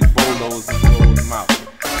 Dropping these bolos in these hoes' mouth.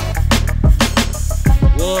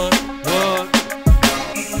 What?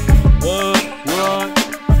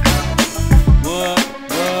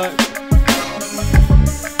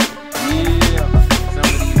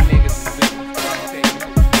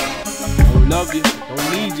 Love you,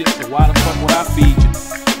 don't need you, so why the fuck would I feed you?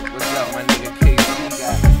 What's up, my nigga KC?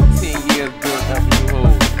 Got 10 years built up in you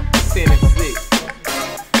hoes. 10 and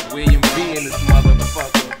 6. William B in this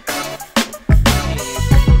motherfucker.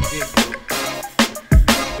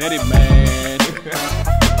 Betty man.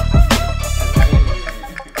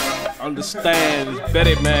 Understand,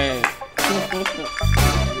 Betty man.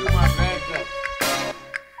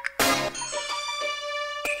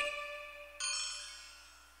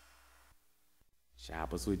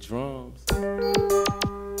 Choppers with drums.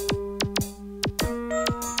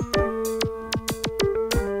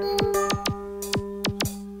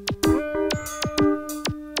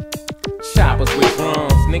 Choppers with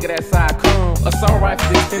drums, nigga, that's how I come. Assault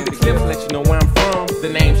rifles, extended clips, let you know where I'm from. The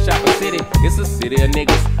name Chopper City, it's a city of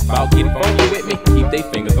niggas. About getting funky with me, keep they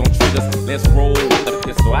fingers on triggers. Let's roll with a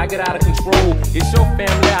pistol, I get out of control. It's your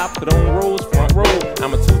family, I put on rolls, front row.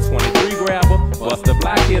 I'm a 223 grabber, bust a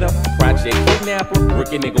block hitter, project kidnapper,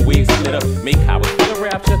 rookie nigga wig splitter. Make cowards feel a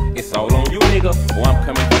rapture, it's all on you nigga, or I'm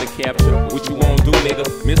coming for the capture. What you won't do nigga,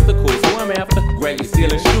 Mr. Cool's who I'm after, grab your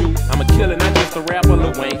seal and shoot. I'm a killer, not just a rapper,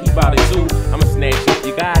 Lil Wayne, he bout it too. I'm a snatch if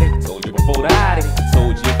you got it, told you before to hide it,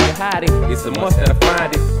 told you if you hide it, it's a must that I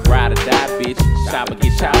find it. Ride or die bitch, chopper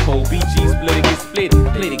get chop hole, BG split it, get split,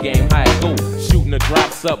 play the game how it go. Shooting or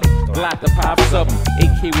drop something, Glock to pop something,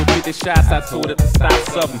 AK with 50 shots, I told it to stop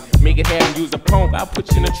something. Make it happen, use a pump, I'll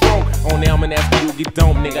put you in the trunk. On the almanac, you get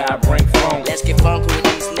dumped, nigga, I bring phone. Let's get funky with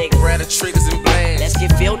these niggas. Grab the triggers and blast. Let's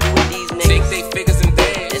get filthy with these niggas. Take they figures and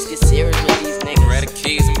dash. Let's get serious with these niggas. Grab the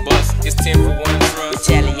keys and bust. It's 10 for 1 trust.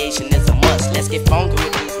 Retaliation is a must. Let's get funky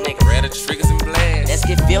with these niggas. Grab the triggers and blast. Let's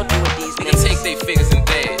get filthy with these Nigga, niggas. take they figures and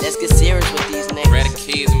dash. Let's get serious with these niggas. Grab the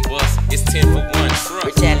keys and bust. It's 10 for 1 trust.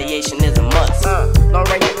 Retaliation is a must. Don't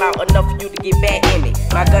run your mouth enough for you to get back in it.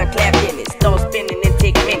 My gun clap in it. Stone spinning and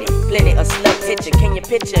take minutes. Plenty of slug titcher. Can you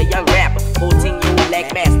picture a young rapper? 14-year-old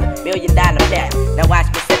black master. $1 million platinum. Now watch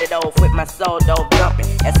me set it off with my soul dog dumping.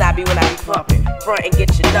 That's how I be when I be pumping. Front and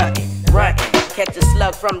get you nothing. Running. Catch a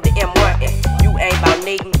slug from the M1. You ain't about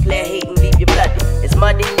nading, player hating, leave you bloody. It's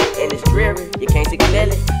muddy and it's dreary. You can't see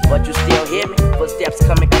clearly, but you still hear me. Footsteps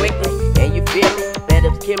coming quickly, and you feel me.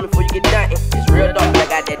 Better kill me before you get done. It's real dark. I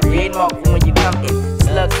got that red mark for when you come in.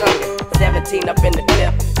 Slugs hungry. 17 up in the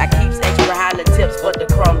clip. I keeps extra holler tips for the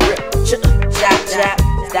crumb grip. Chop, chop,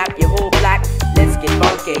 stop your whole block. Let's get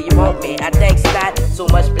funky, you want me? I think slide. So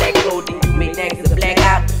much black clothing, you make niggas black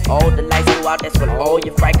out. All the lights go out, that's when all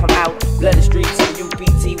your fright come out. Blood the streets and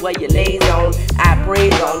UPT where you lays on. I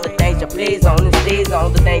praise on the things you plays on and stays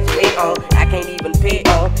on. The things you lay on, I can't even pay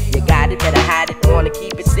on. You got it, better hide it, wanna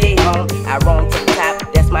keep it safe on. I run to the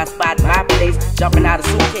top, that's my spot, my place. Jumping out of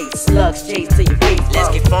suitcase, slugs chase to your face. Let's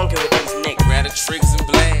get funky with these niggas. Grab the triggers and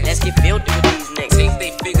blast. Let's get filthy with these niggas. Take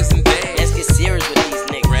they figures and dash. Let's get serious with these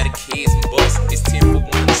niggas. Grab the keys and bust. It's 10 for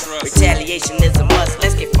 1 trust. Retaliation is a must.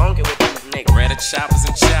 Let's get funky with these niggas. Grab the choppers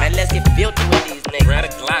and chop. Man, let's get filthy with these niggas. Grab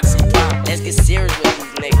the Glocks and pop. Let's get serious with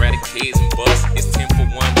these niggas. Grab the keys and bust. It's 10 for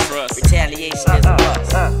 1 trust. Retaliation is a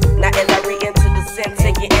must. Now as I re-enter the sense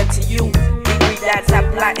and get into you, degree dots I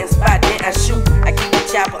plot and spot, then I shoot. I keep the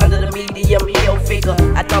chopper under the medium heel figure.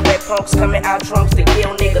 I dump at punks coming out trunks to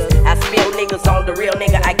kill niggas. I spill niggas on the real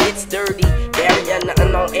nigga. I get sturdy. Area in the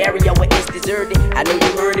unknown area where it's deserted. I know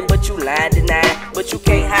you heard it, but you lied, denied. But you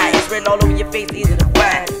can't hide. It's written all over your face, easy to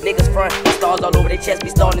find. Niggas front, stars all over their chest, be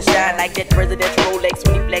starting to shine like that presidential Rolex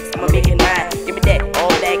when he flex. I'ma make it mine. Give me that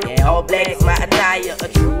all black is my attire. A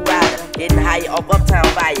true rider, getting higher off uptown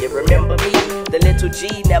fire. Remember me, the little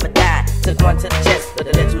G never died. Took one to the chest, but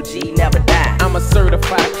the little G never died. I'm a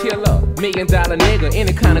certified killer, $1 million nigga.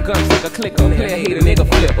 Any kind of gun trigger clicker, player hater nigga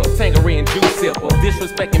flipper, Tangerine juice sipper,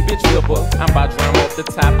 disrespecting bitch whipper. I'm about drum off the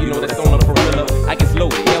top, you know that's on the gorilla. I get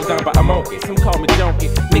loaded, held down by a monkey. Some call me junkie.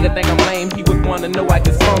 Nigga think I'm lame, he would wanna know I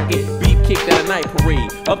get funky. Beef kicked at a night parade.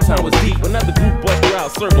 Uptown was deep, another group bust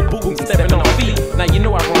out, circle boom, stepping on feet. Now you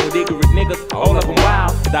know I run with ignorant niggas, all of them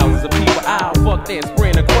wild. Thousands of people out, fuck that,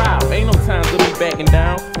 spraying the crowd. Ain't no time to be backing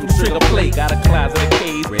down from trigger play. Got a closet of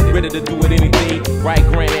K's, ready to do it any day. Right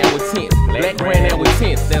granddad with tents, black granddad with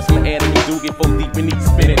tents. That's what Adam you do, get 4 deep in these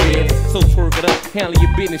spinning beds. So twerk it up, handle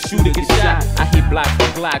your business, shoot it, get shot. I hit blocks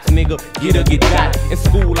for Glocks, nigga. Get or get got. In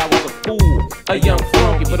school, I was a fool, a young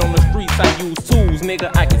flunky, but on the streets, I use tools,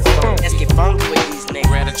 nigga. I get funky. Let's get funky with these niggas.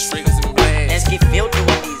 Grab the triggers and blast. Let's get filthy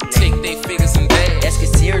with these niggas. Take they figures and dash. Let's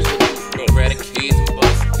get serious with these niggas. Grab the kids and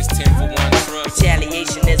bust. It's 10 for 1 trust.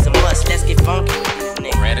 Retaliation is a must. Let's get funky with these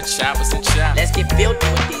niggas. Grab the choppers and chop. Let's get filthy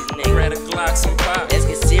with these niggas. Grab the Glocks and pop. Let's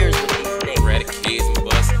get serious with these niggas. Grab the kids and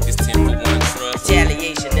bust. It's 10 for 1 trust.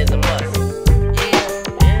 Retaliation is a must.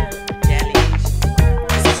 Yeah, retaliation is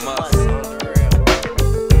a must. On the real.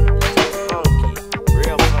 Let's get funky,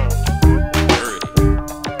 real funky. Dirty.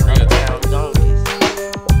 Real Uptown donkeys.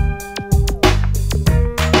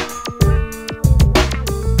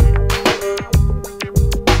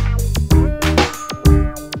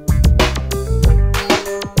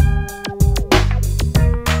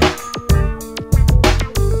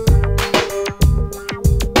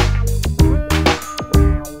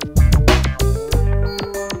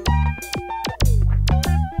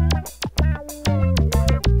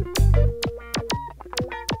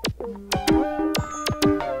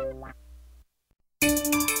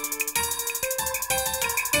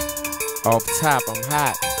 Off top, I'm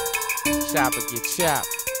hot. Chopper get chopped.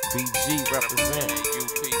 BG represent.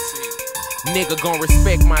 UPC. Nigga gon'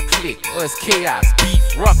 respect my clique, or it's chaos, beef,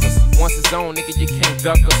 ruckus. Once it's on, nigga, you can't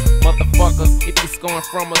duck us. Motherfuckers, if you're scoring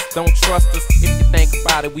from us, don't trust us. If you think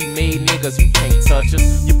about it, we made niggas, you can't touch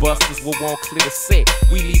us. Your busters will won't clear the set.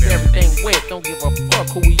 We leave everything wet, don't give a fuck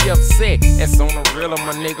who we upset. That's on the real of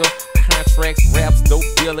my nigga. Contracts, raps, dope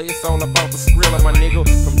dealer, it's all about the skrilla, my nigga.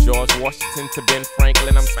 From George Washington to Ben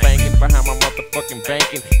Franklin, I'm spanking behind my motherfucking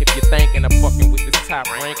banking. If you're thinking of fucking with this top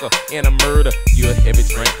ranker in a murder, you're a heavy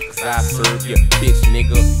drinker, cause I serve you, bitch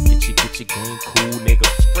nigga. Get your game cool, nigga.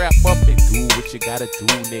 Strap up and do what you gotta do,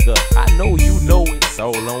 nigga. I know you know it's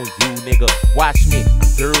all on you, nigga. Watch me, I'm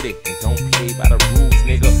dirty and don't play by the rules,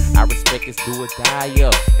 nigga. I respect it's do or die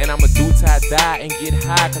up, and I'ma do tie die and get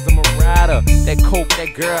high, cause I'm a rider. That coke,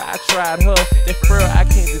 that girl, I tried her. That fur, I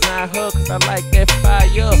can't deny her, cause I like that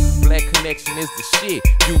fire. Black Connection is the shit.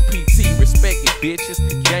 UPT, respect it, bitch. It's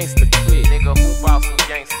the gangster clique. Nigga, who bout some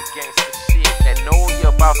gangsta shit? That know you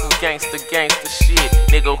about some gangsta shit.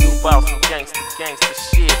 Nigga, who bout some gangsta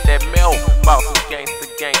shit? That Mel bout some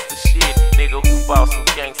gangsta shit. Nigga, who bout some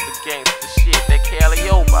gangsta shit? That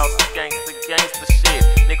Calio bout some gangsta shit.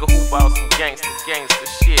 Nigga, who bout some gangsta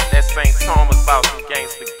shit? That St. Thomas bout some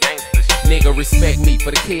gangsta shit. Nigga, respect me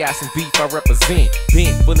for the chaos and beef I represent.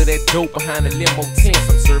 Bent full of that dope behind the limo tents.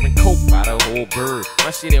 I'm serving coke by the whole bird.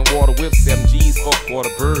 My shit in water whip, 7 G's, fuck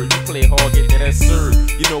quarter bird. You play hard, get that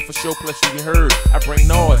served. You know for sure, plus you heard. I bring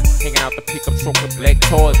noise, hanging out the pickup truck with black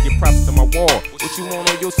toys. Get props to my wall. What you want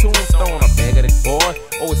on your tombstone? A bag of that boy.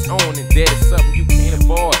 Oh, it's on and that is something you can't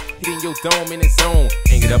avoid. Hitting your dome in its zone.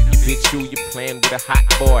 Hang it up, you bitch, you playing with a hot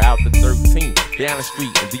boy out the 13th. Down the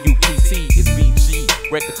street, and the UPC is BG.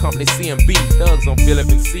 Record company CMB, thugs on Phillip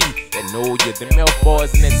and C. That know you, the Mel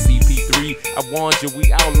boys and that CP3. I warned you,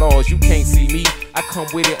 we outlaws, you can't see me. I come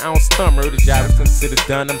with it, I don't stummer. The job is considered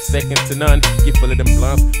done, I'm second to none. Get full of them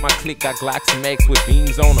blunts. My clique got Glocks and Max with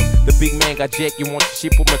beams on them. The big man got Jack, you want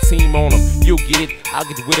your shit, put my team on them. You'll get it, I'll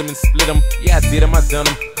get with him and split them. Yeah, I did him, I done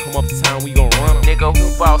him. Come up town, we gon' run them. Nigga, who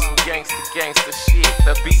bout some gangsta shit?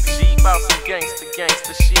 The BG bout some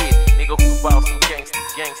gangsta shit. Nigga, who bout some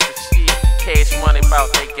gangsta shit? Cash money bout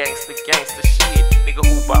that gangsta shit. Nigga,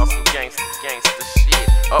 who bout some gangsta shit?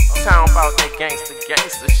 Uptown bout that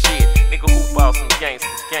gangsta shit. Nigga, who bout some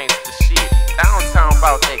gangsta shit? Downtown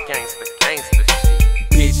bout that gangsta shit.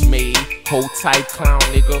 Bitch made, hold tight clown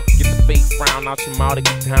nigga. Get the fake frown out your mouth to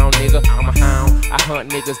get down nigga. I'm a hound, I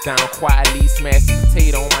hunt niggas down quietly. Smash the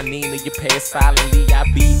potato on my Nina, you pass silently. I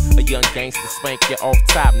be a young gangster, spank you off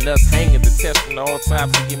top. Nuts hanging, the test from all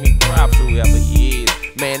tops. So give me props, whoever he is.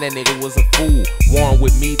 Man, that nigga was a fool. Warn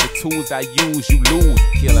with me, the tools I use, you lose.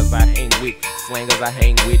 Killers I hang with, slangers I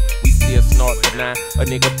hang with. We still snort, but now a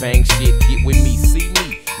nigga bang shit. Get with me, see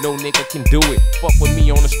me. No nigga can do it. Fuck with me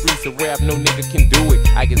on the streets of rap, no nigga can do it.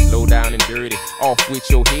 I get low down and dirty. Off with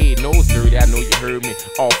your head, nose dirty, I know you heard me.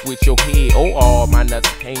 Off with your head, oh, my nuts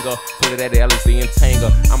hanger. Full of that Alizé and Tanger.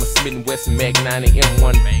 I'm a Smith & Wesson Mag 9 and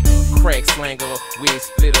M1 crack slanger, wig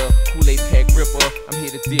splitter, Kool-Aid pack ripper. I'm here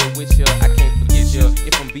to deal with ya, I can't forget ya.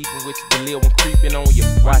 If I'm beefing with you, the lil' one creeping on you.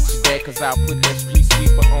 Watch your back, cause I'll put that street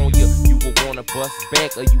sweeper on you. You will wanna bust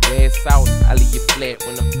back or you ass out. I leave you flat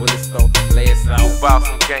when the bullets start to blast out. Who bout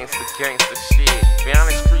some gangsta shit? Down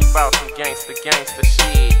the street bout some gangsta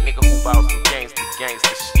shit. Nigga, who bout some gangsta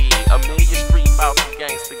shit? A million street bout some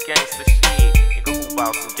gangsta shit. Nigga, Nigga who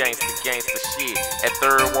bout some gangsta shit. At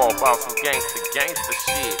Third Wall bout some gangsta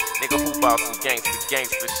shit. Nigga who bout some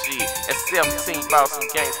gangsta shit. At 17 bout some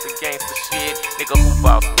gangsta shit. Nigga who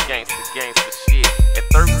bout some gangsta shit. At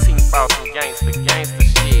 13 bout some gangsta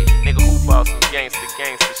shit. Nigga who bout some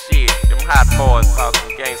gangsta shit. Them hot boys bout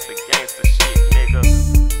some gangsta shit, nigga.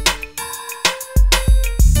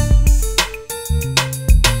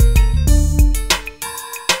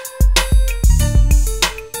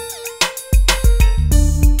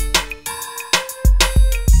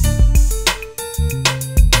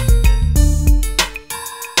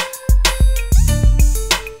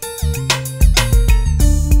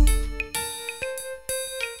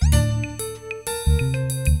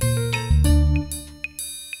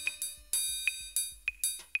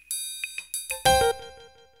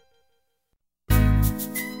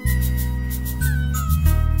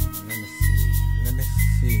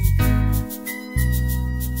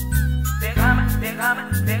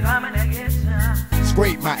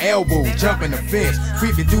 Scrape my elbow, jumping the fence,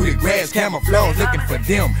 creeping through the grass, camouflage, looking for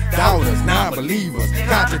them. Doubters, non-believers,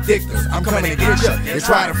 contradictors. I'm coming to get ya. They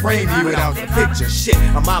try to frame me without the picture. Shit,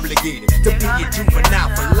 I'm obligated to be a juvenile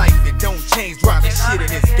for life. It don't change, driving shit in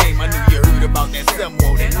this game. I knew you heard about that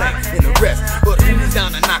Samuel, that night, and the rest. But who's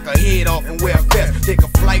down to knock her head off and wear a vest? Take a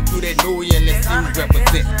flight through that New Year and let's see who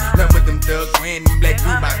represent. None with them thugs, random black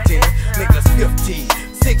Reebok 10. Niggas 15.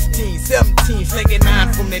 16, 17, slinging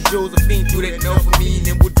 9 from that Josephine through that know for me, and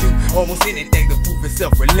then would do almost anything to prove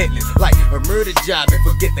itself relentless. Like a murder job and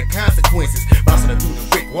forget the consequences. Bouncing through the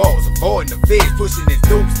brick walls, avoiding the feds, pushing his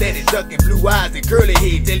dope, steady ducking blue eyes and curly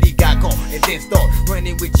hair till he got caught. And then start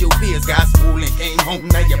running with your fears. Got school and came home,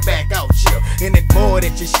 now you're back out chill. And that boy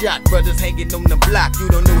that you shot, brothers hanging on the block.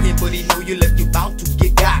 You don't know him, but he know you left you about to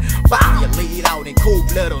get got. Bow, you laid out in cold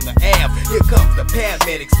blood on the Ave. Here comes the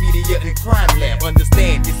paramedics, media and crime lab.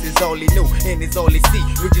 Understand this is all he knew and it's all he see,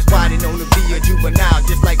 which is why they know to be a juvenile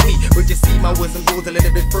just like me. But you see my wisdom goes a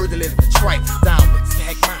little bit further, a little bit trite. Down with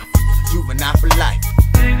Stack Mafia, juvenile for life.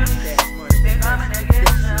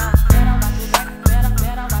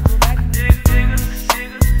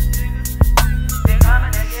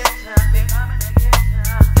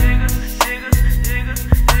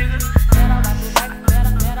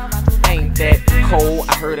 Cold,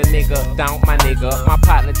 I heard a nigga down my nigga. My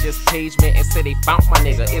partner just paged me and said they found my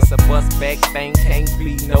nigga. It's a bust back thing, can't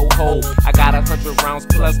bleed no hole. I got 100 rounds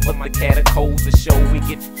plus for my catacombs to show we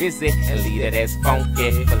get busy and leave it as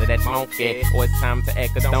funky, full of that monkey. Or it's time to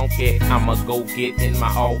act a donkey. I'ma go get in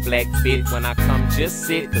my all black fit. When I come, just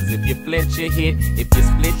sit. Cause if you flinch, you hit. If you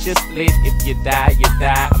split, you split. If you die, you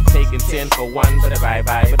die. I'm taking 10 for 1, but a bye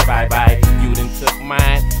bye, but a bye bye. You done took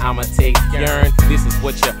mine, I'ma take yourn. This is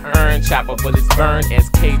what you earn. Chopper bullets burn,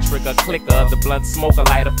 SK trigger clicker, the blunt smoker,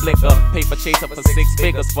 lighter flicker, paper chaser for 6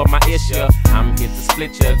 figures for my issue. I'm here to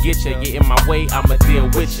split ya, get ya, get in my way, I'ma deal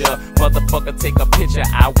with ya. Motherfucker, take a picture,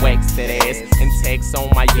 I wax that ass and tags on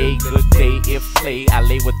my yay. Good day if play, I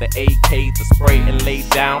lay with the AK to spray and lay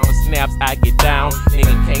down. For snaps, I get down.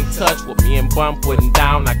 Nigga can't touch what me and Bum putting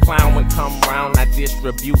down. I clown when come round, I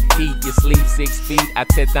distribute heat. You sleep 6 feet, I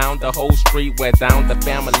tear down the whole street. Wear down the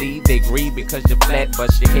family, they grieve because you're flat,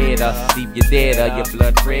 bust your head up, leave you dead. Your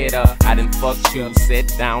blood redder. I done fucked you, sit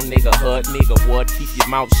down, nigga hurt, nigga what? Keep your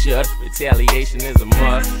mouth shut. Retaliation is a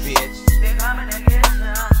must, bitch. They coming to get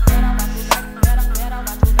ya.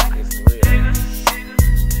 It's real.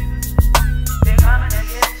 They coming to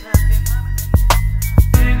get ya.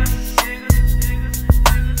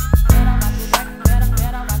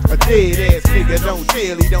 A dead ass nigga don't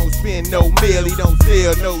tell, he don't spend no meal, he don't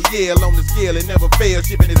sell no Yale on the scale, it never fails,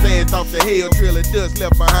 shipping his ass off the hill, trail of dust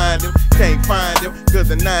left behind him, can't find him, cause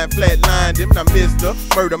the 9 flatlined him. Now Mr.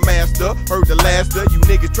 Murder Master, heard the laster, you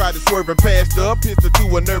niggas tried to swerve and past her, pistol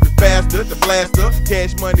to a nervous bastard, the blaster,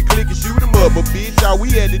 cash money click and shoot him up, but bitch, all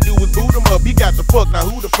we had to do was boot him up, he got the fuck, now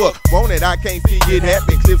who the fuck want it? I can't see it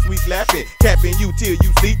happen, clips we slapping, capping you till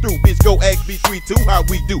you see through, bitch go ask B32 how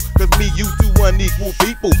we do, cause me, you two unequal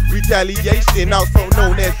people. Retaliation, also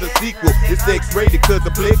known as the sequel. It's X-rated cause the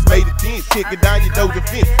flex made it tense. Kicking down your nose and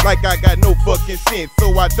fence like I got no fucking sense. So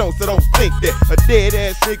don't think that a dead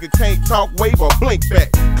ass nigga can't talk, wave or blink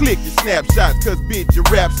back. Click your snapshots cause bitch your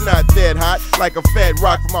rap's not that hot. Like a fat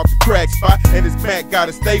rock from off the crack spot. And his back got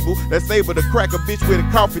a stable that's able to crack a bitch with a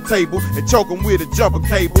coffee table and choke him with a jumper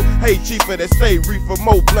cable. Hey cheaper that stay reefer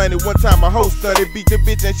more blunted. One time a host started beat the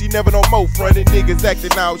bitch and she never no more fronted. Niggas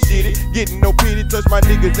acting all shitty, getting no pity. Touch my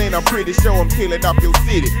niggas and I'm pretty sure I'm killing off your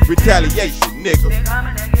city. Retaliation, nigga.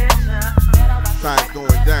 Time's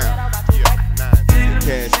going down. Yeah, 9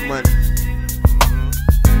 cash money.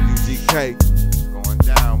 UGK going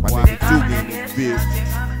down. My nigga Doogie in this bitch.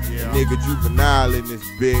 A nigga Juvenile in this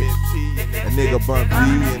bitch. A nigga Bun B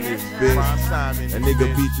in this bitch. A nigga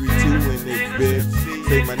B32 in this bitch.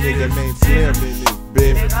 Say my nigga named Slim in this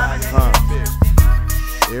bitch.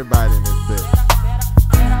 Everybody in this bitch.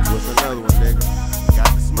 What's another one, nigga? Got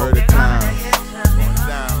the Murder Time. Going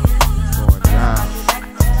down. It's going down.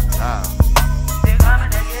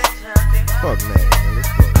 Fuck man, let's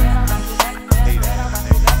go. Hey,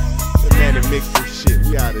 that man that mix this shit.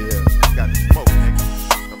 We out of here. Got the smoke, nigga.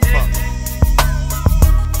 The fuck.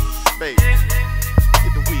 Baby,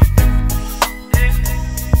 get the weed, nigga.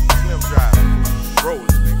 Slim drive.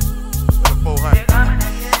 Rolling, nigga. With a 400.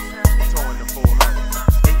 Towing the 400.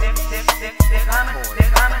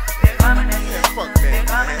 Yeah, fuck that,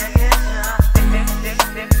 man.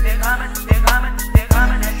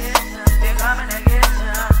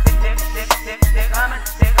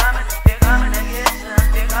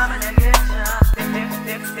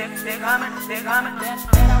 They coming.